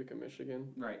from Utica,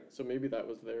 Michigan. Right. So maybe that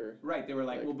was their Right. They were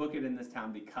like, Like- we'll book it in this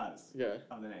town because yeah,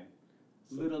 of the name.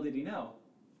 So- Little did he know,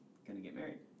 gonna get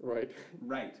married. right.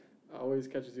 Right. Always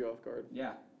catches you off guard.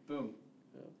 Yeah. Boom.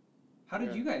 Yeah. How did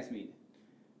Yeah. you guys meet?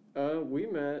 We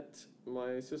met.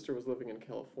 My sister was living in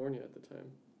California at the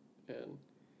time, and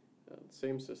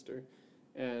same sister,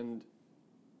 and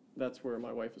that's where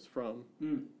my wife is from.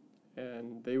 Mm.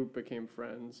 And they became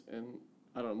friends, and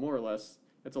I don't know, more or less.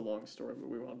 It's a long story, but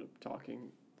we wound up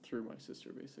talking through my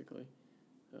sister basically.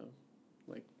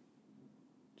 Like,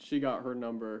 she got her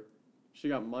number. She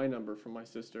got my number from my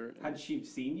sister. and Had she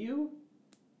seen you?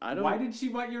 I don't. Why did she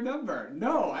want your number?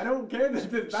 No, I don't care. That's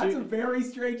She- a very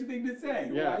strange thing to say.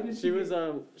 Yeah, Why did she was.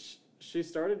 She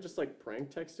started just like prank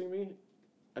texting me.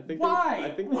 I think. Why? I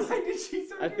think. Why did she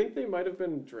start? I think they might have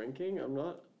been drinking. I'm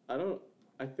not. I don't.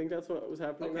 I think that's what was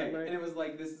happening Okay, that night. and it was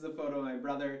like, this is a photo of my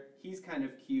brother. He's kind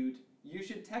of cute. You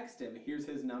should text him. Here's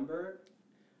his number.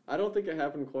 I don't think it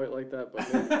happened quite like that,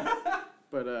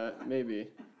 but maybe, maybe.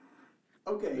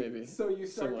 Okay, Maybe. so you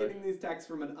start Similar. getting these texts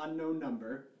from an unknown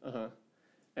number.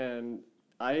 And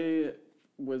I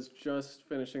was just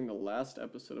finishing the last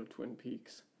episode of Twin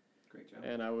Peaks, Great job.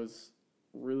 and I was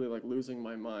really like losing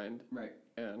my mind. Right.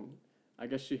 And I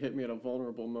guess she hit me at a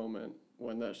vulnerable moment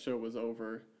when that show was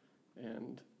over,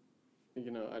 and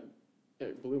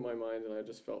it blew my mind, and I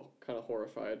just felt kind of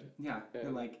horrified. Yeah. You're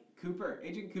And- like, Cooper,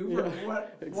 Agent Cooper. Yeah,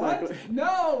 What? exactly. What?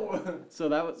 No. So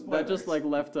that just Spoilers. like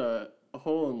left a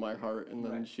hole in my heart, and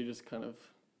then Right. she just kind of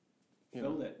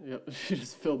Filled it. Yep, she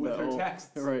just filled With that her hole.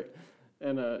 texts. Right.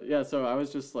 And yeah, so I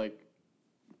was just like,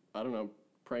 I don't know,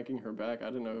 pranking her back. I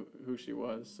didn't know who she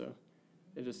was, so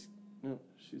it just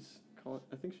she's calling.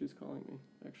 I think she's calling me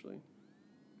actually.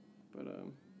 But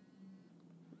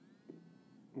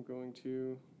I'm going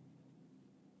to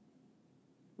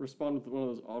respond with one of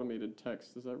those automated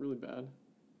texts. Is that really bad?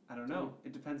 I don't know.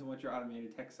 It depends on what your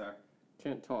automated texts are.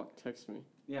 Can't talk. Text me.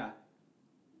 Yeah.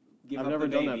 Give I've up never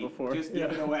the done that baby. before. Just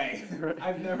give Yeah. it away. Right.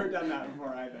 I've never done that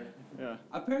before either. Yeah.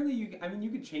 Apparently, you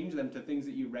could change them to things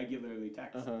that you regularly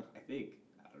text. Uh-huh. I think.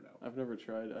 I don't know. I've never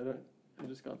tried. I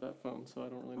just got that phone, so I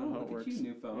don't really know Oh, how it look works. at you,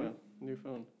 new phone. Yeah, new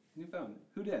phone. New phone.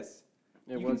 Who dis?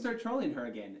 It You was can start trolling her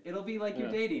again. It'll be like you're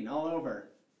Yeah. dating all over.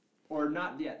 Or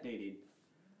not yet dating.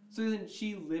 So then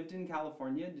she lived in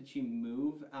California. Did she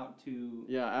move out to...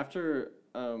 yeah, after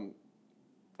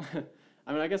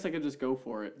I mean, I guess I could just go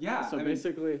for it. Yeah, So I mean-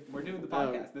 basically, We're doing the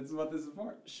podcast. This is what this is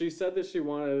for. she said that she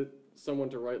wanted someone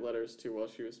to write letters to while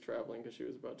she was traveling because she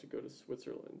was about to go to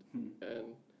Switzerland. And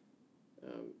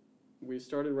we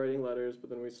started writing letters, but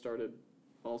then we started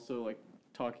also like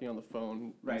talking on the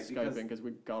phone, Right, and because- Skyping because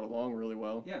we got along really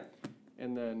well. Yeah.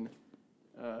 And then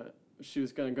she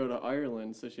was going to go to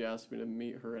Ireland, so she asked me to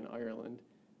meet her in Ireland,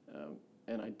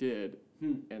 and I did.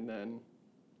 And then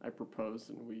I proposed,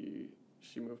 and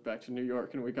she moved back to New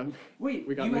York, and we got Wait,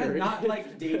 We got you had married. not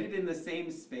like dated in the same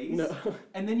space? no,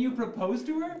 And then you proposed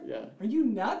to her? yeah, Are you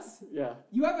nuts? yeah,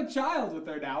 You have a child with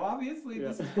her now. Obviously,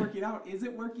 this Yeah. is working out. Is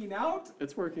it working out?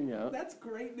 it's working out. That's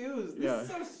great news. This Yeah. is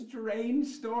a strange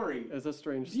story. It's a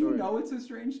strange Do you story. know it's a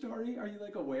strange story? Are you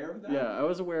like aware of that? Yeah, I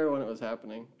was aware when it was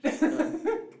happening.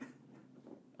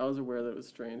 I was aware that it was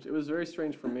strange. It was very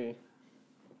strange for me.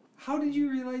 How did you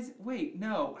realize? Wait,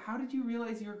 no. How did you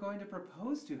realize you were going to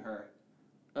propose to her?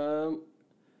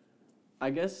 I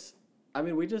guess, I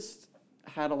mean, we just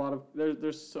had a lot of,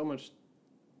 there's so much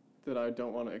that I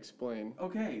don't want to explain.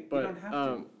 Okay, But, you don't have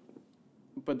to.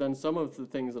 But then some of the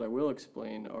things that I will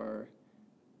explain are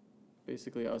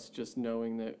basically us just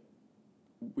knowing that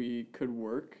we could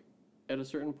work at a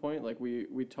certain point. Like we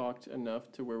talked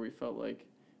enough to where we felt like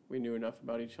we knew enough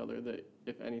about each other that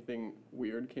if anything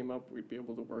weird came up, we'd be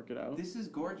able to work it out. This is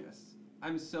gorgeous.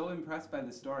 I'm so impressed by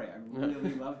the story. I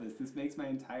really love this. This makes my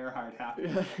entire heart happy.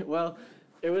 Yeah, well,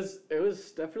 it was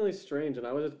definitely strange, and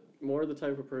I was more the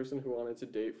type of person who wanted to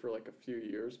date for like a few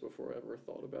years before I ever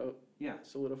thought about Yeah.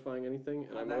 solidifying anything,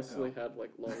 and How'd I that mostly go? had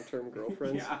like long-term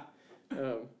girlfriends.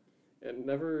 Yeah. And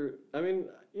never, I mean,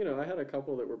 you know, I had a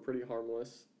couple that were pretty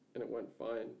harmless, and it went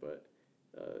fine, but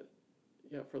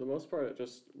yeah, for the most part, it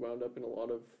just wound up in a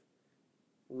lot of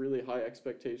really high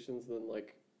expectations and then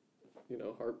like, you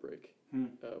know, heartbreak.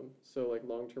 So like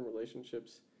long-term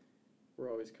relationships were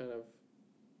always kind of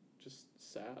just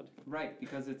sad. Right,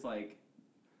 because it's like,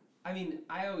 I mean,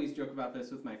 I always joke about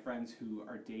this with my friends who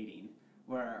are dating,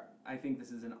 where I think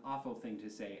this is an awful thing to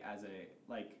say as a,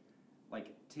 like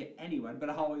to anyone, but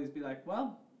I'll always be like,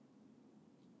 well,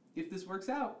 if this works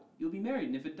out, you'll be married,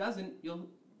 and if it doesn't, you'll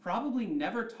probably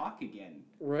never talk again.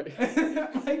 Right.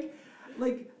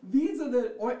 like these are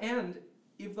the, and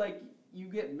if like you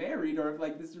get married, or if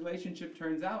like this relationship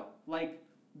turns out, like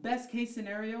best case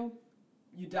scenario,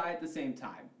 you die at the same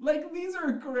time. Like these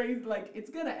are great, like it's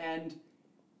gonna end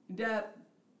in death,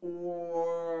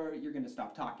 or you're gonna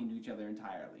stop talking to each other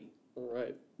entirely.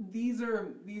 Right. These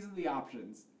are the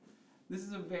options. This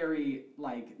is a very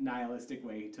like nihilistic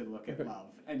way to look at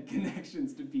love and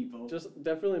connections to people. Just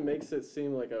definitely makes it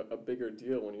seem like a bigger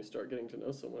deal when you start getting to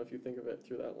know someone if you think of it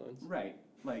through that lens. Right.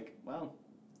 Like, well,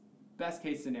 best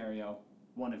case scenario,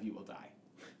 one of you will die.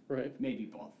 Right. Maybe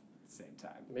both at the same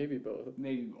time. Maybe both.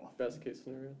 Maybe both. Best case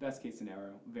scenario. Best case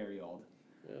scenario, very old.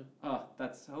 Yeah. Oh,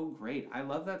 that's so great. I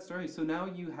love that story. So now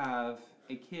you have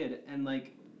a kid, and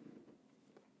like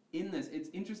in this, it's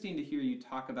interesting to hear you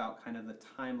talk about kind of the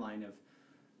timeline of,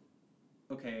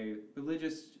 okay,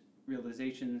 religious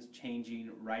realizations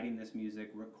changing, writing this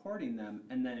music, recording them,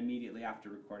 and then immediately after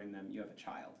recording them, you have a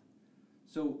child.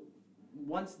 So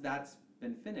once that's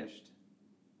been finished,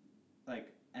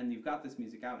 like, and you've got this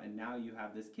music out, and now you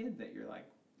have this kid that you're like,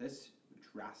 this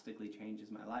drastically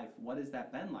changes my life. What has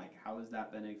that been like? How has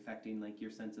that been affecting like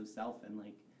your sense of self and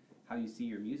like how you see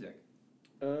your music?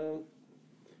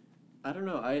 I don't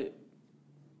know.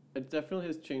 It definitely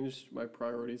has changed my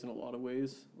priorities in a lot of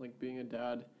ways. Like being a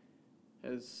dad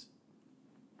has,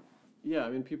 yeah,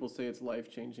 I mean, people say it's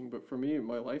life-changing, but for me,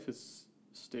 my life has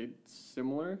stayed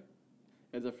similar.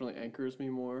 It definitely anchors me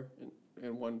more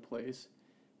in one place,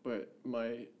 but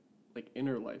my like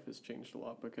inner life has changed a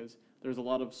lot because there's a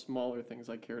lot of smaller things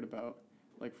I cared about.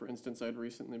 Like for instance, I'd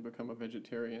recently become a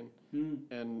vegetarian,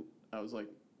 and I was like,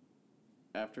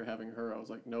 after having her, I was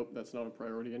like, nope, that's not a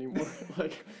priority anymore.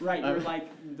 Like, right, you're like,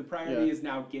 the priority is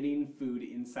now getting food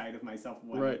inside of myself.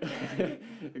 Right,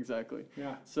 exactly.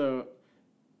 Yeah. So,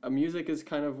 music is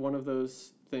kind of one of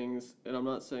those things, and I'm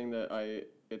not saying that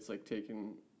it's like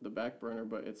taking the back burner,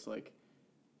 but it's like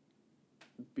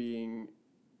being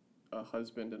a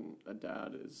husband and a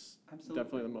dad is Absolutely.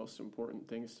 definitely the most important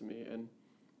things to me. And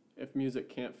if music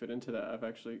can't fit into that, I've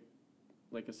actually,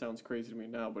 like, it sounds crazy to me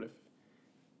now, but it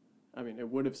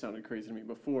would have sounded crazy to me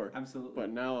before. Absolutely. But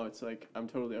now it's like, I'm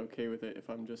totally okay with it if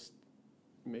I'm just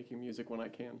making music when I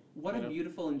can. What a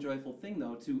beautiful and joyful thing,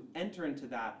 though, to enter into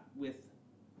that with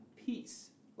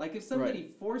peace. Like, if somebody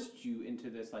forced you into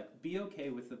this, like, be okay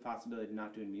with the possibility of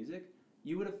not doing music,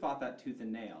 you would have fought that tooth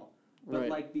and nail. But,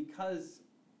 like, because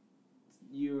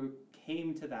you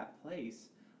came to that place,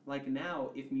 like,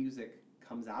 now, if music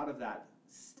comes out of that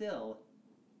still,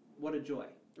 what a joy.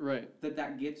 Right.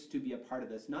 That gets to be a part of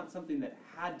this. Not something that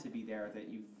had to be there that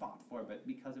you fought for, but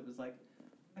because it was like,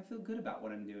 I feel good about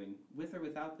what I'm doing, with or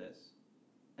without this.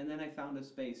 And then I found a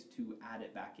space to add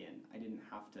it back in. I didn't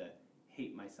have to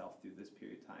hate myself through this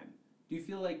period of time. Do you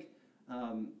feel like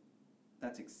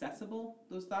that's accessible,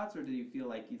 those thoughts, or do you feel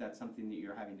like that's something that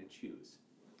you're having to choose?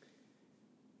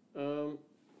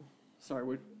 Sorry,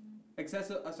 what?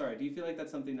 Sorry, do you feel like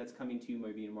that's something that's coming to you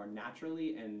maybe more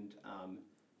naturally and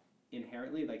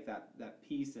inherently, like that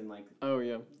peace and like... Oh,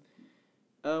 yeah.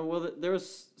 Well, there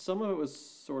was, some of it was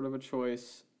sort of a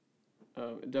choice.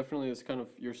 It definitely is kind of,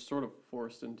 you're sort of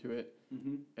forced into it.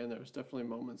 Mm-hmm. And there's definitely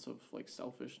moments of like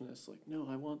selfishness, like, no,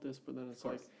 I want this, but then it's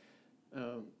like,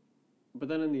 but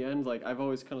then in the end, like, I've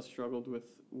always kind of struggled with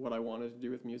what I wanted to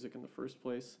do with music in the first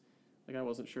place. Like, I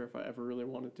wasn't sure if I ever really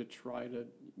wanted to try to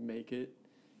make it,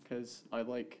 because I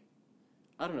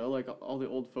don't know, like, all the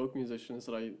old folk musicians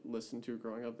that I listened to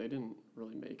growing up, they didn't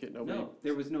really make it. No,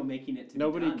 there was no making it to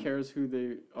nobody be done. cares who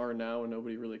they are now, and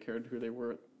nobody really cared who they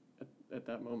were at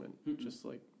that moment. Just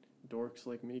like dorks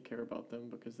like me care about them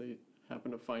because they happen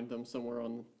to find them somewhere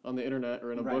on the internet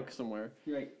or in a book somewhere.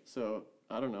 Right. So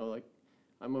I don't know, like,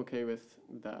 I'm okay with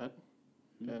that,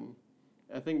 and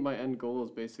I think my end goal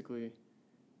is basically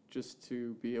just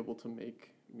to be able to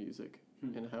make music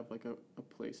and have like a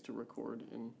place to record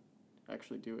and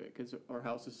actually do it, because our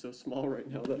house is so small right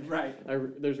now that Right.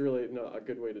 there's really not a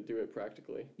good way to do it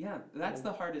practically. Yeah, that's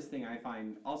the hardest thing I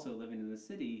find also living in the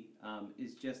city,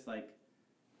 is just like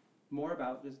more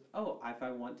about just, if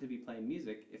I want to be playing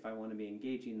music, if I want to be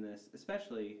engaging this,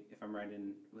 especially if I'm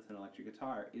writing with an electric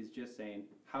guitar, is just saying,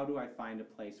 how do I find a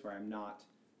place where I'm not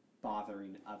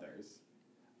bothering others?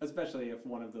 Especially if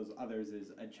one of those others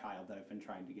is a child that I've been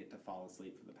trying to get to fall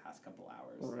asleep for the past couple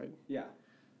hours. Right. Yeah.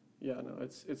 Yeah, no,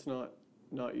 it's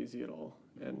not easy at all.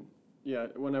 And yeah,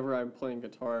 whenever I'm playing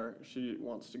guitar, she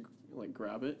wants to like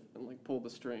grab it and like pull the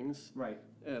strings. Right.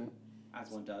 And As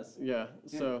one does. yeah,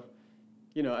 so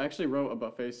I actually wrote a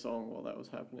Buffet song while that was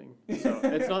happening. So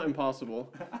it's not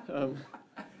impossible.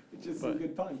 It's just some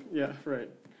good punk. Yeah, right.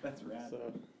 That's rad.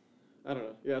 So I don't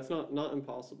know. Yeah, it's not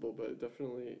impossible, but it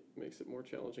definitely makes it more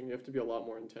challenging. You have to be a lot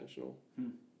more intentional.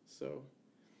 So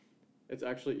it's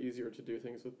actually easier to do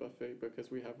things with Buffet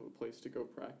because we have a place to go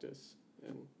practice.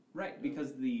 And right,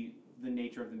 because the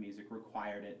nature of the music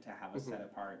required it to have a set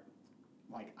apart,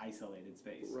 like isolated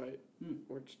space. Right.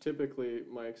 Which typically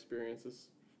my experience is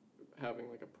having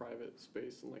like a private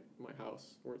space in like my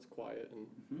house where it's quiet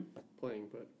and playing,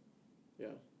 but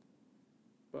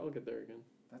I'll get there again.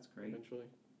 That's great. Eventually.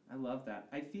 I love that.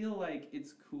 I feel like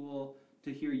it's cool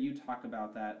to hear you talk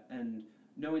about that, and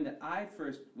knowing that I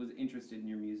first was interested in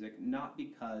your music not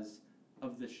because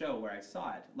of the show where I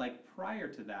saw it. Like prior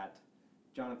to that,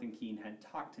 Jonathan Keene had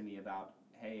talked to me about,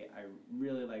 hey, I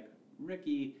really like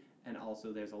Ricky, and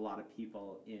also there's a lot of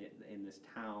people in this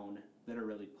town that are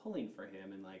really pulling for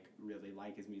him and like really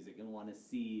like his music and want to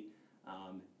see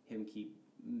him keep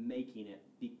making it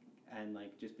and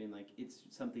like just being like, it's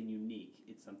something unique,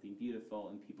 it's something beautiful,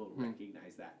 and people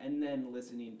recognize that. And then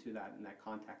listening to that in that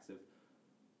context of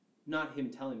not him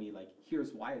telling me like,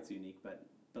 here's why it's unique, but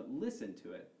listen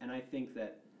to it. And I think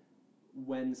that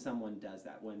when someone does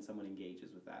that, when someone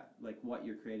engages with that, like what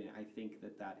you're creating, I think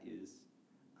that is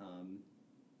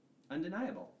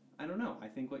undeniable. I don't know. I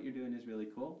think what you're doing is really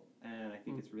cool, and I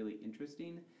think it's really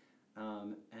interesting.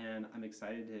 And I'm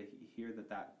excited to hear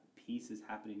that piece is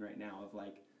happening right now of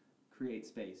like, create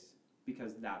space,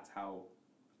 because that's how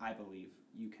I believe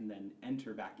you can then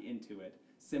enter back into it,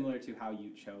 similar to how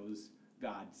you chose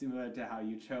God, similar to how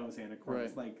you chose Anacortes.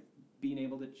 Right. Like being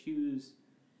able to choose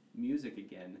music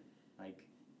again, like,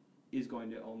 is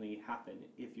going to only happen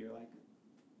if you're like,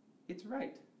 it's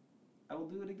right, I will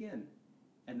do it again.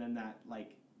 And then that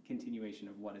like continuation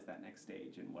of what is that next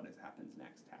stage and what happens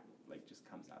next like just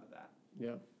comes out of that.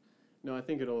 Yeah. No, I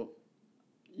think it'll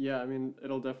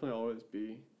definitely always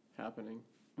be happening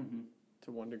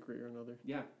to one degree or another.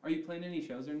 Yeah. Are you playing any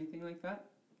shows or anything like that?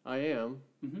 I am.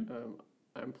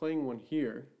 I'm playing one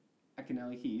here. At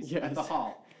Canelli Keys? Yes. At the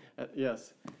hall?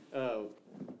 Yes.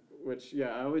 Which,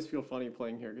 I always feel funny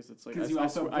playing here because it's like,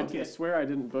 I swear I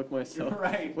didn't book myself.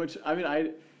 Right. Which,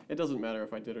 it doesn't matter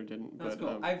if I did or didn't. That's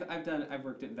but, cool. I've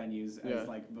worked at venues as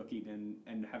like booking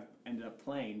and have ended up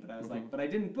playing, but I was like, but I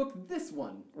didn't book this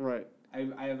one. Right.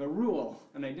 I have a rule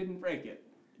and I didn't break it.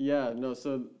 Yeah, no,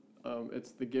 so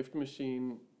it's the Gift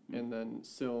Machine and then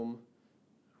Silm,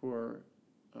 who are,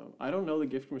 I don't know the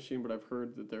Gift Machine, but I've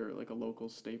heard that they're like a local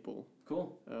staple.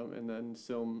 Cool. And then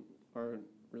Silm are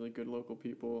really good local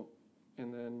people.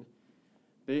 And then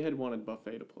they had wanted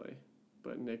Buffet to play,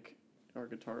 but Nick, our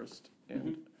guitarist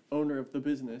and owner of the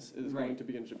business, is going to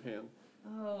be in Japan.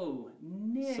 Oh,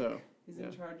 Nick is in yeah.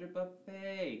 charge of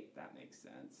Buffet. That makes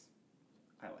sense.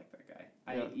 I like that guy.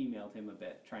 I emailed him a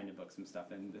bit trying to book some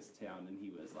stuff in this town, and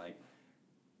he was like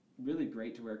really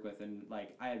great to work with. And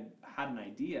like I had an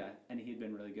idea, and he had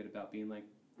been really good about being like,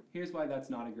 here's why that's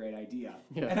not a great idea.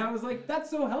 Yeah. And I was like, that's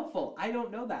so helpful. I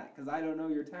don't know that because I don't know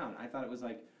your town. I thought it was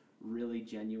like really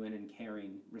genuine and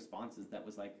caring responses. That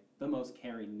was like the most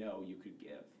caring no you could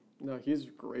give. No, he's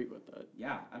great with that.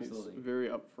 Yeah, absolutely. He's very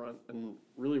upfront and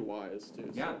really wise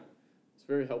too. Yeah. So he's a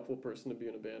very helpful person to be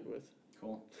in a band with.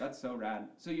 Cool. That's so rad.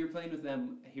 So you're playing with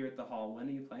them here at the hall. When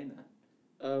are you playing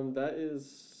that? That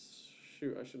is,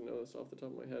 I should know this off the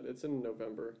top of my head. It's in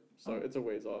November, so it's a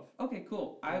ways off. Okay,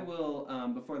 cool. I will,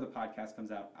 before the podcast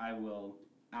comes out, I will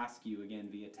ask you again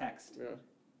via text. Yeah.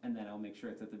 And then I'll make sure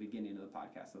it's at the beginning of the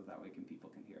podcast so that way people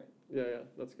can hear it. Yeah,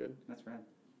 that's good. That's rad.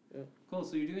 Yeah. Cool.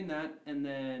 So you're doing that, and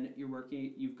then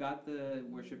you've got the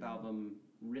worship album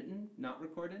written, not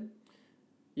recorded?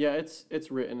 Yeah,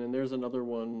 it's written, and there's another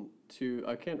one too.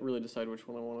 I can't really decide which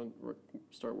one I want to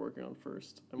start working on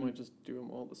first. I might just do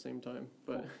them all at the same time.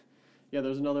 But yeah,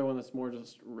 there's another one that's more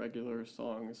just regular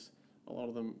songs. A lot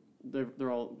of them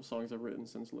they're all songs I've written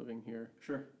since living here.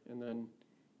 Sure. And then,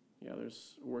 yeah,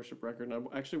 there's a worship record. And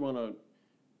I actually want to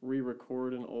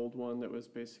re-record an old one that was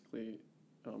basically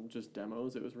just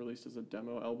demos. It was released as a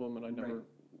demo album, and I never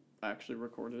actually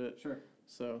recorded it. Sure.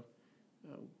 So,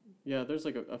 yeah, there's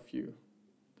like a few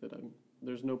that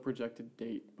there's no projected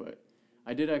date, but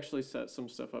I did actually set some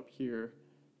stuff up here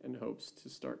in hopes to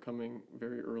start coming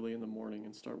very early in the morning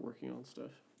and start working on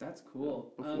stuff. That's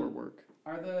cool. Before work.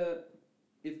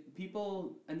 If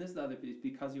people, and this is the other piece,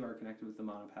 because you are connected with the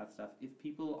Monopath stuff, if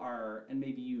people are, and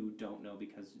maybe you don't know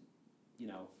because, you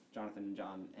know, Jonathan and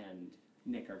John and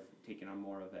Nick are taking on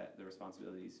more of the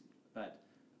responsibilities, but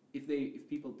if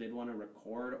people did want to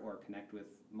record or connect with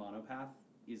Monopath,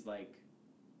 is like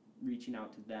reaching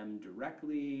out to them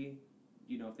directly,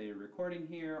 you know, if they're recording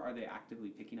here, are they actively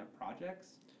picking up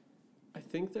projects? I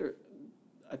think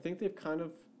they've kind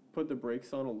of put the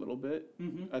brakes on a little bit.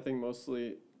 Mm-hmm. I think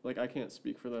mostly, like, I can't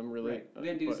speak for them really.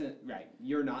 Right. Right.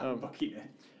 You're not booking it.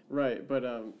 Right, but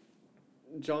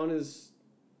John is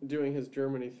doing his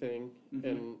Germany thing, Mm-hmm.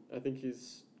 and I think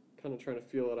he's kind of trying to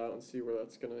feel it out and see where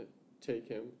that's going to take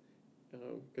him,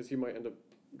 because he might end up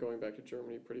going back to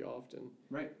Germany pretty often.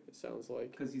 Right. It sounds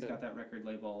like. Because he's got that record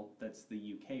label that's the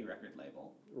UK record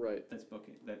label. Right. That's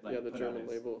booking. That like yeah, the put German out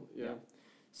label. Yeah. yeah.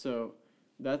 So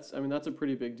that's a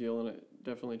pretty big deal, and it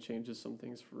definitely changes some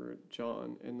things for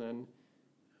John. And then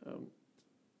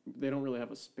they don't really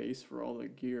have a space for all the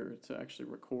gear to actually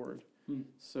record.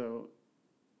 So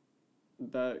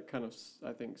that kind of,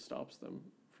 I think, stops them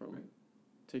from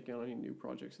taking on any new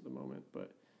projects at the moment.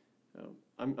 But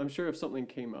I'm sure if something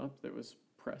came up that was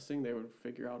pressing, they would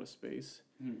figure out a space.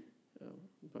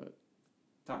 But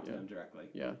talk to them directly.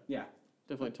 Yeah. Yeah.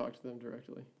 Definitely talk to them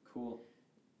directly. Cool.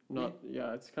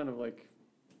 It's kind of like,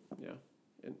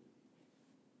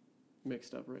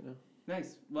 mixed up right now.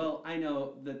 Nice. Well, I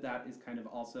know that is kind of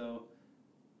also,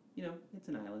 you know, it's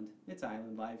an island. It's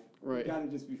island life. Right. You gotta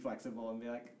just be flexible and be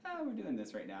like, we're doing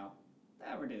this right now.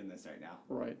 We're doing this right now.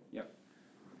 Right. Yep.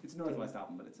 It's Northwest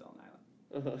Alton, but it's still an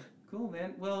island. Uh-huh. Cool,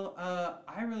 man. Well,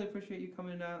 I really appreciate you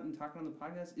coming out and talking on the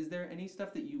podcast. Is there any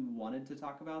stuff that you wanted to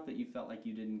talk about that you felt like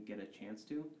you didn't get a chance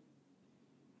to?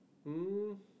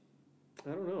 I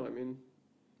don't know. I mean,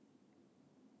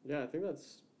 yeah, I think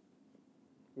that's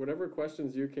whatever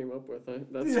questions you came up with.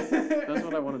 That's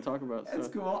what I want to talk about. That's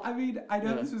cool. I mean, I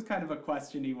know this was kind of a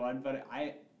question-y one, but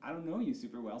I don't know you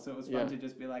super well, so it was fun to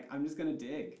just be like, I'm just gonna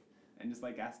dig and just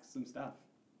like ask some stuff.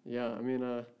 Yeah, I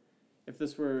mean, if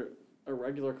this were a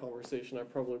regular conversation, I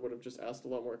probably would have just asked a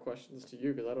lot more questions to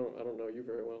you because I don't know you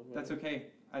very well. That's okay.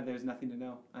 There's nothing to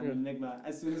know. I'm an enigma.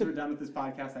 As soon as we're done with this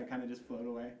podcast, I kind of just float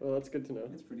away. Well, that's good to know.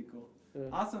 It's pretty cool. Yeah.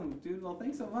 Awesome, dude. Well,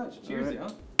 thanks so much. Cheers, right. yo.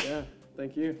 Yeah,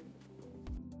 thank you.